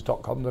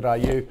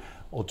ausbiz.com.au,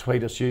 or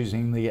tweet us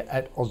using the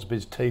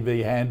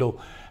 @AusbizTV handle.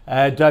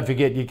 Don't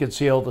forget, you can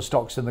see all the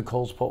stocks in the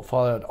calls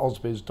portfolio at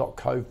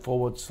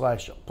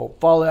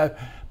ausbiz.co/portfolio.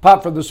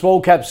 Apart from the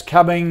small caps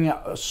coming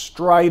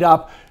straight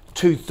up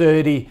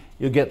 2:30,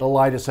 you'll get the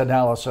latest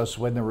analysis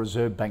when the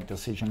Reserve Bank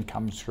decision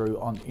comes through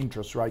on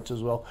interest rates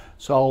as well.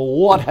 So a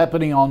lot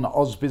happening on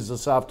Ausbiz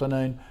this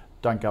afternoon.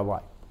 Don't go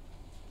away.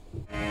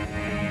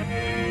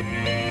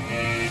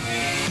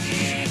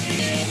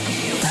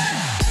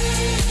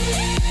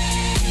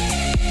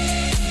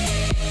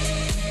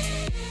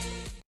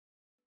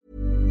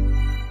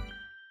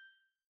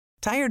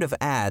 Tired of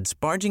ads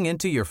barging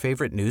into your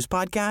favorite news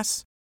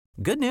podcasts?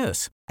 Good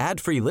news.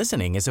 Ad-free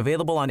listening is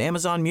available on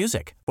Amazon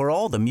Music for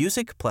all the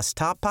music plus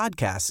top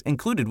podcasts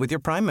included with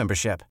your Prime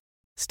membership.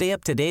 Stay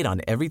up to date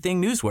on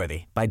everything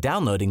newsworthy by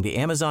downloading the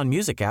Amazon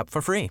Music app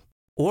for free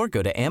or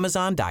go to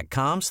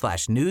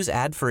amazon.com/news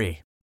ad free.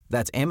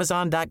 That's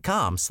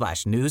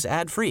amazon.com/news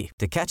ad free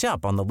to catch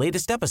up on the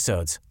latest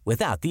episodes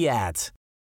without the ads.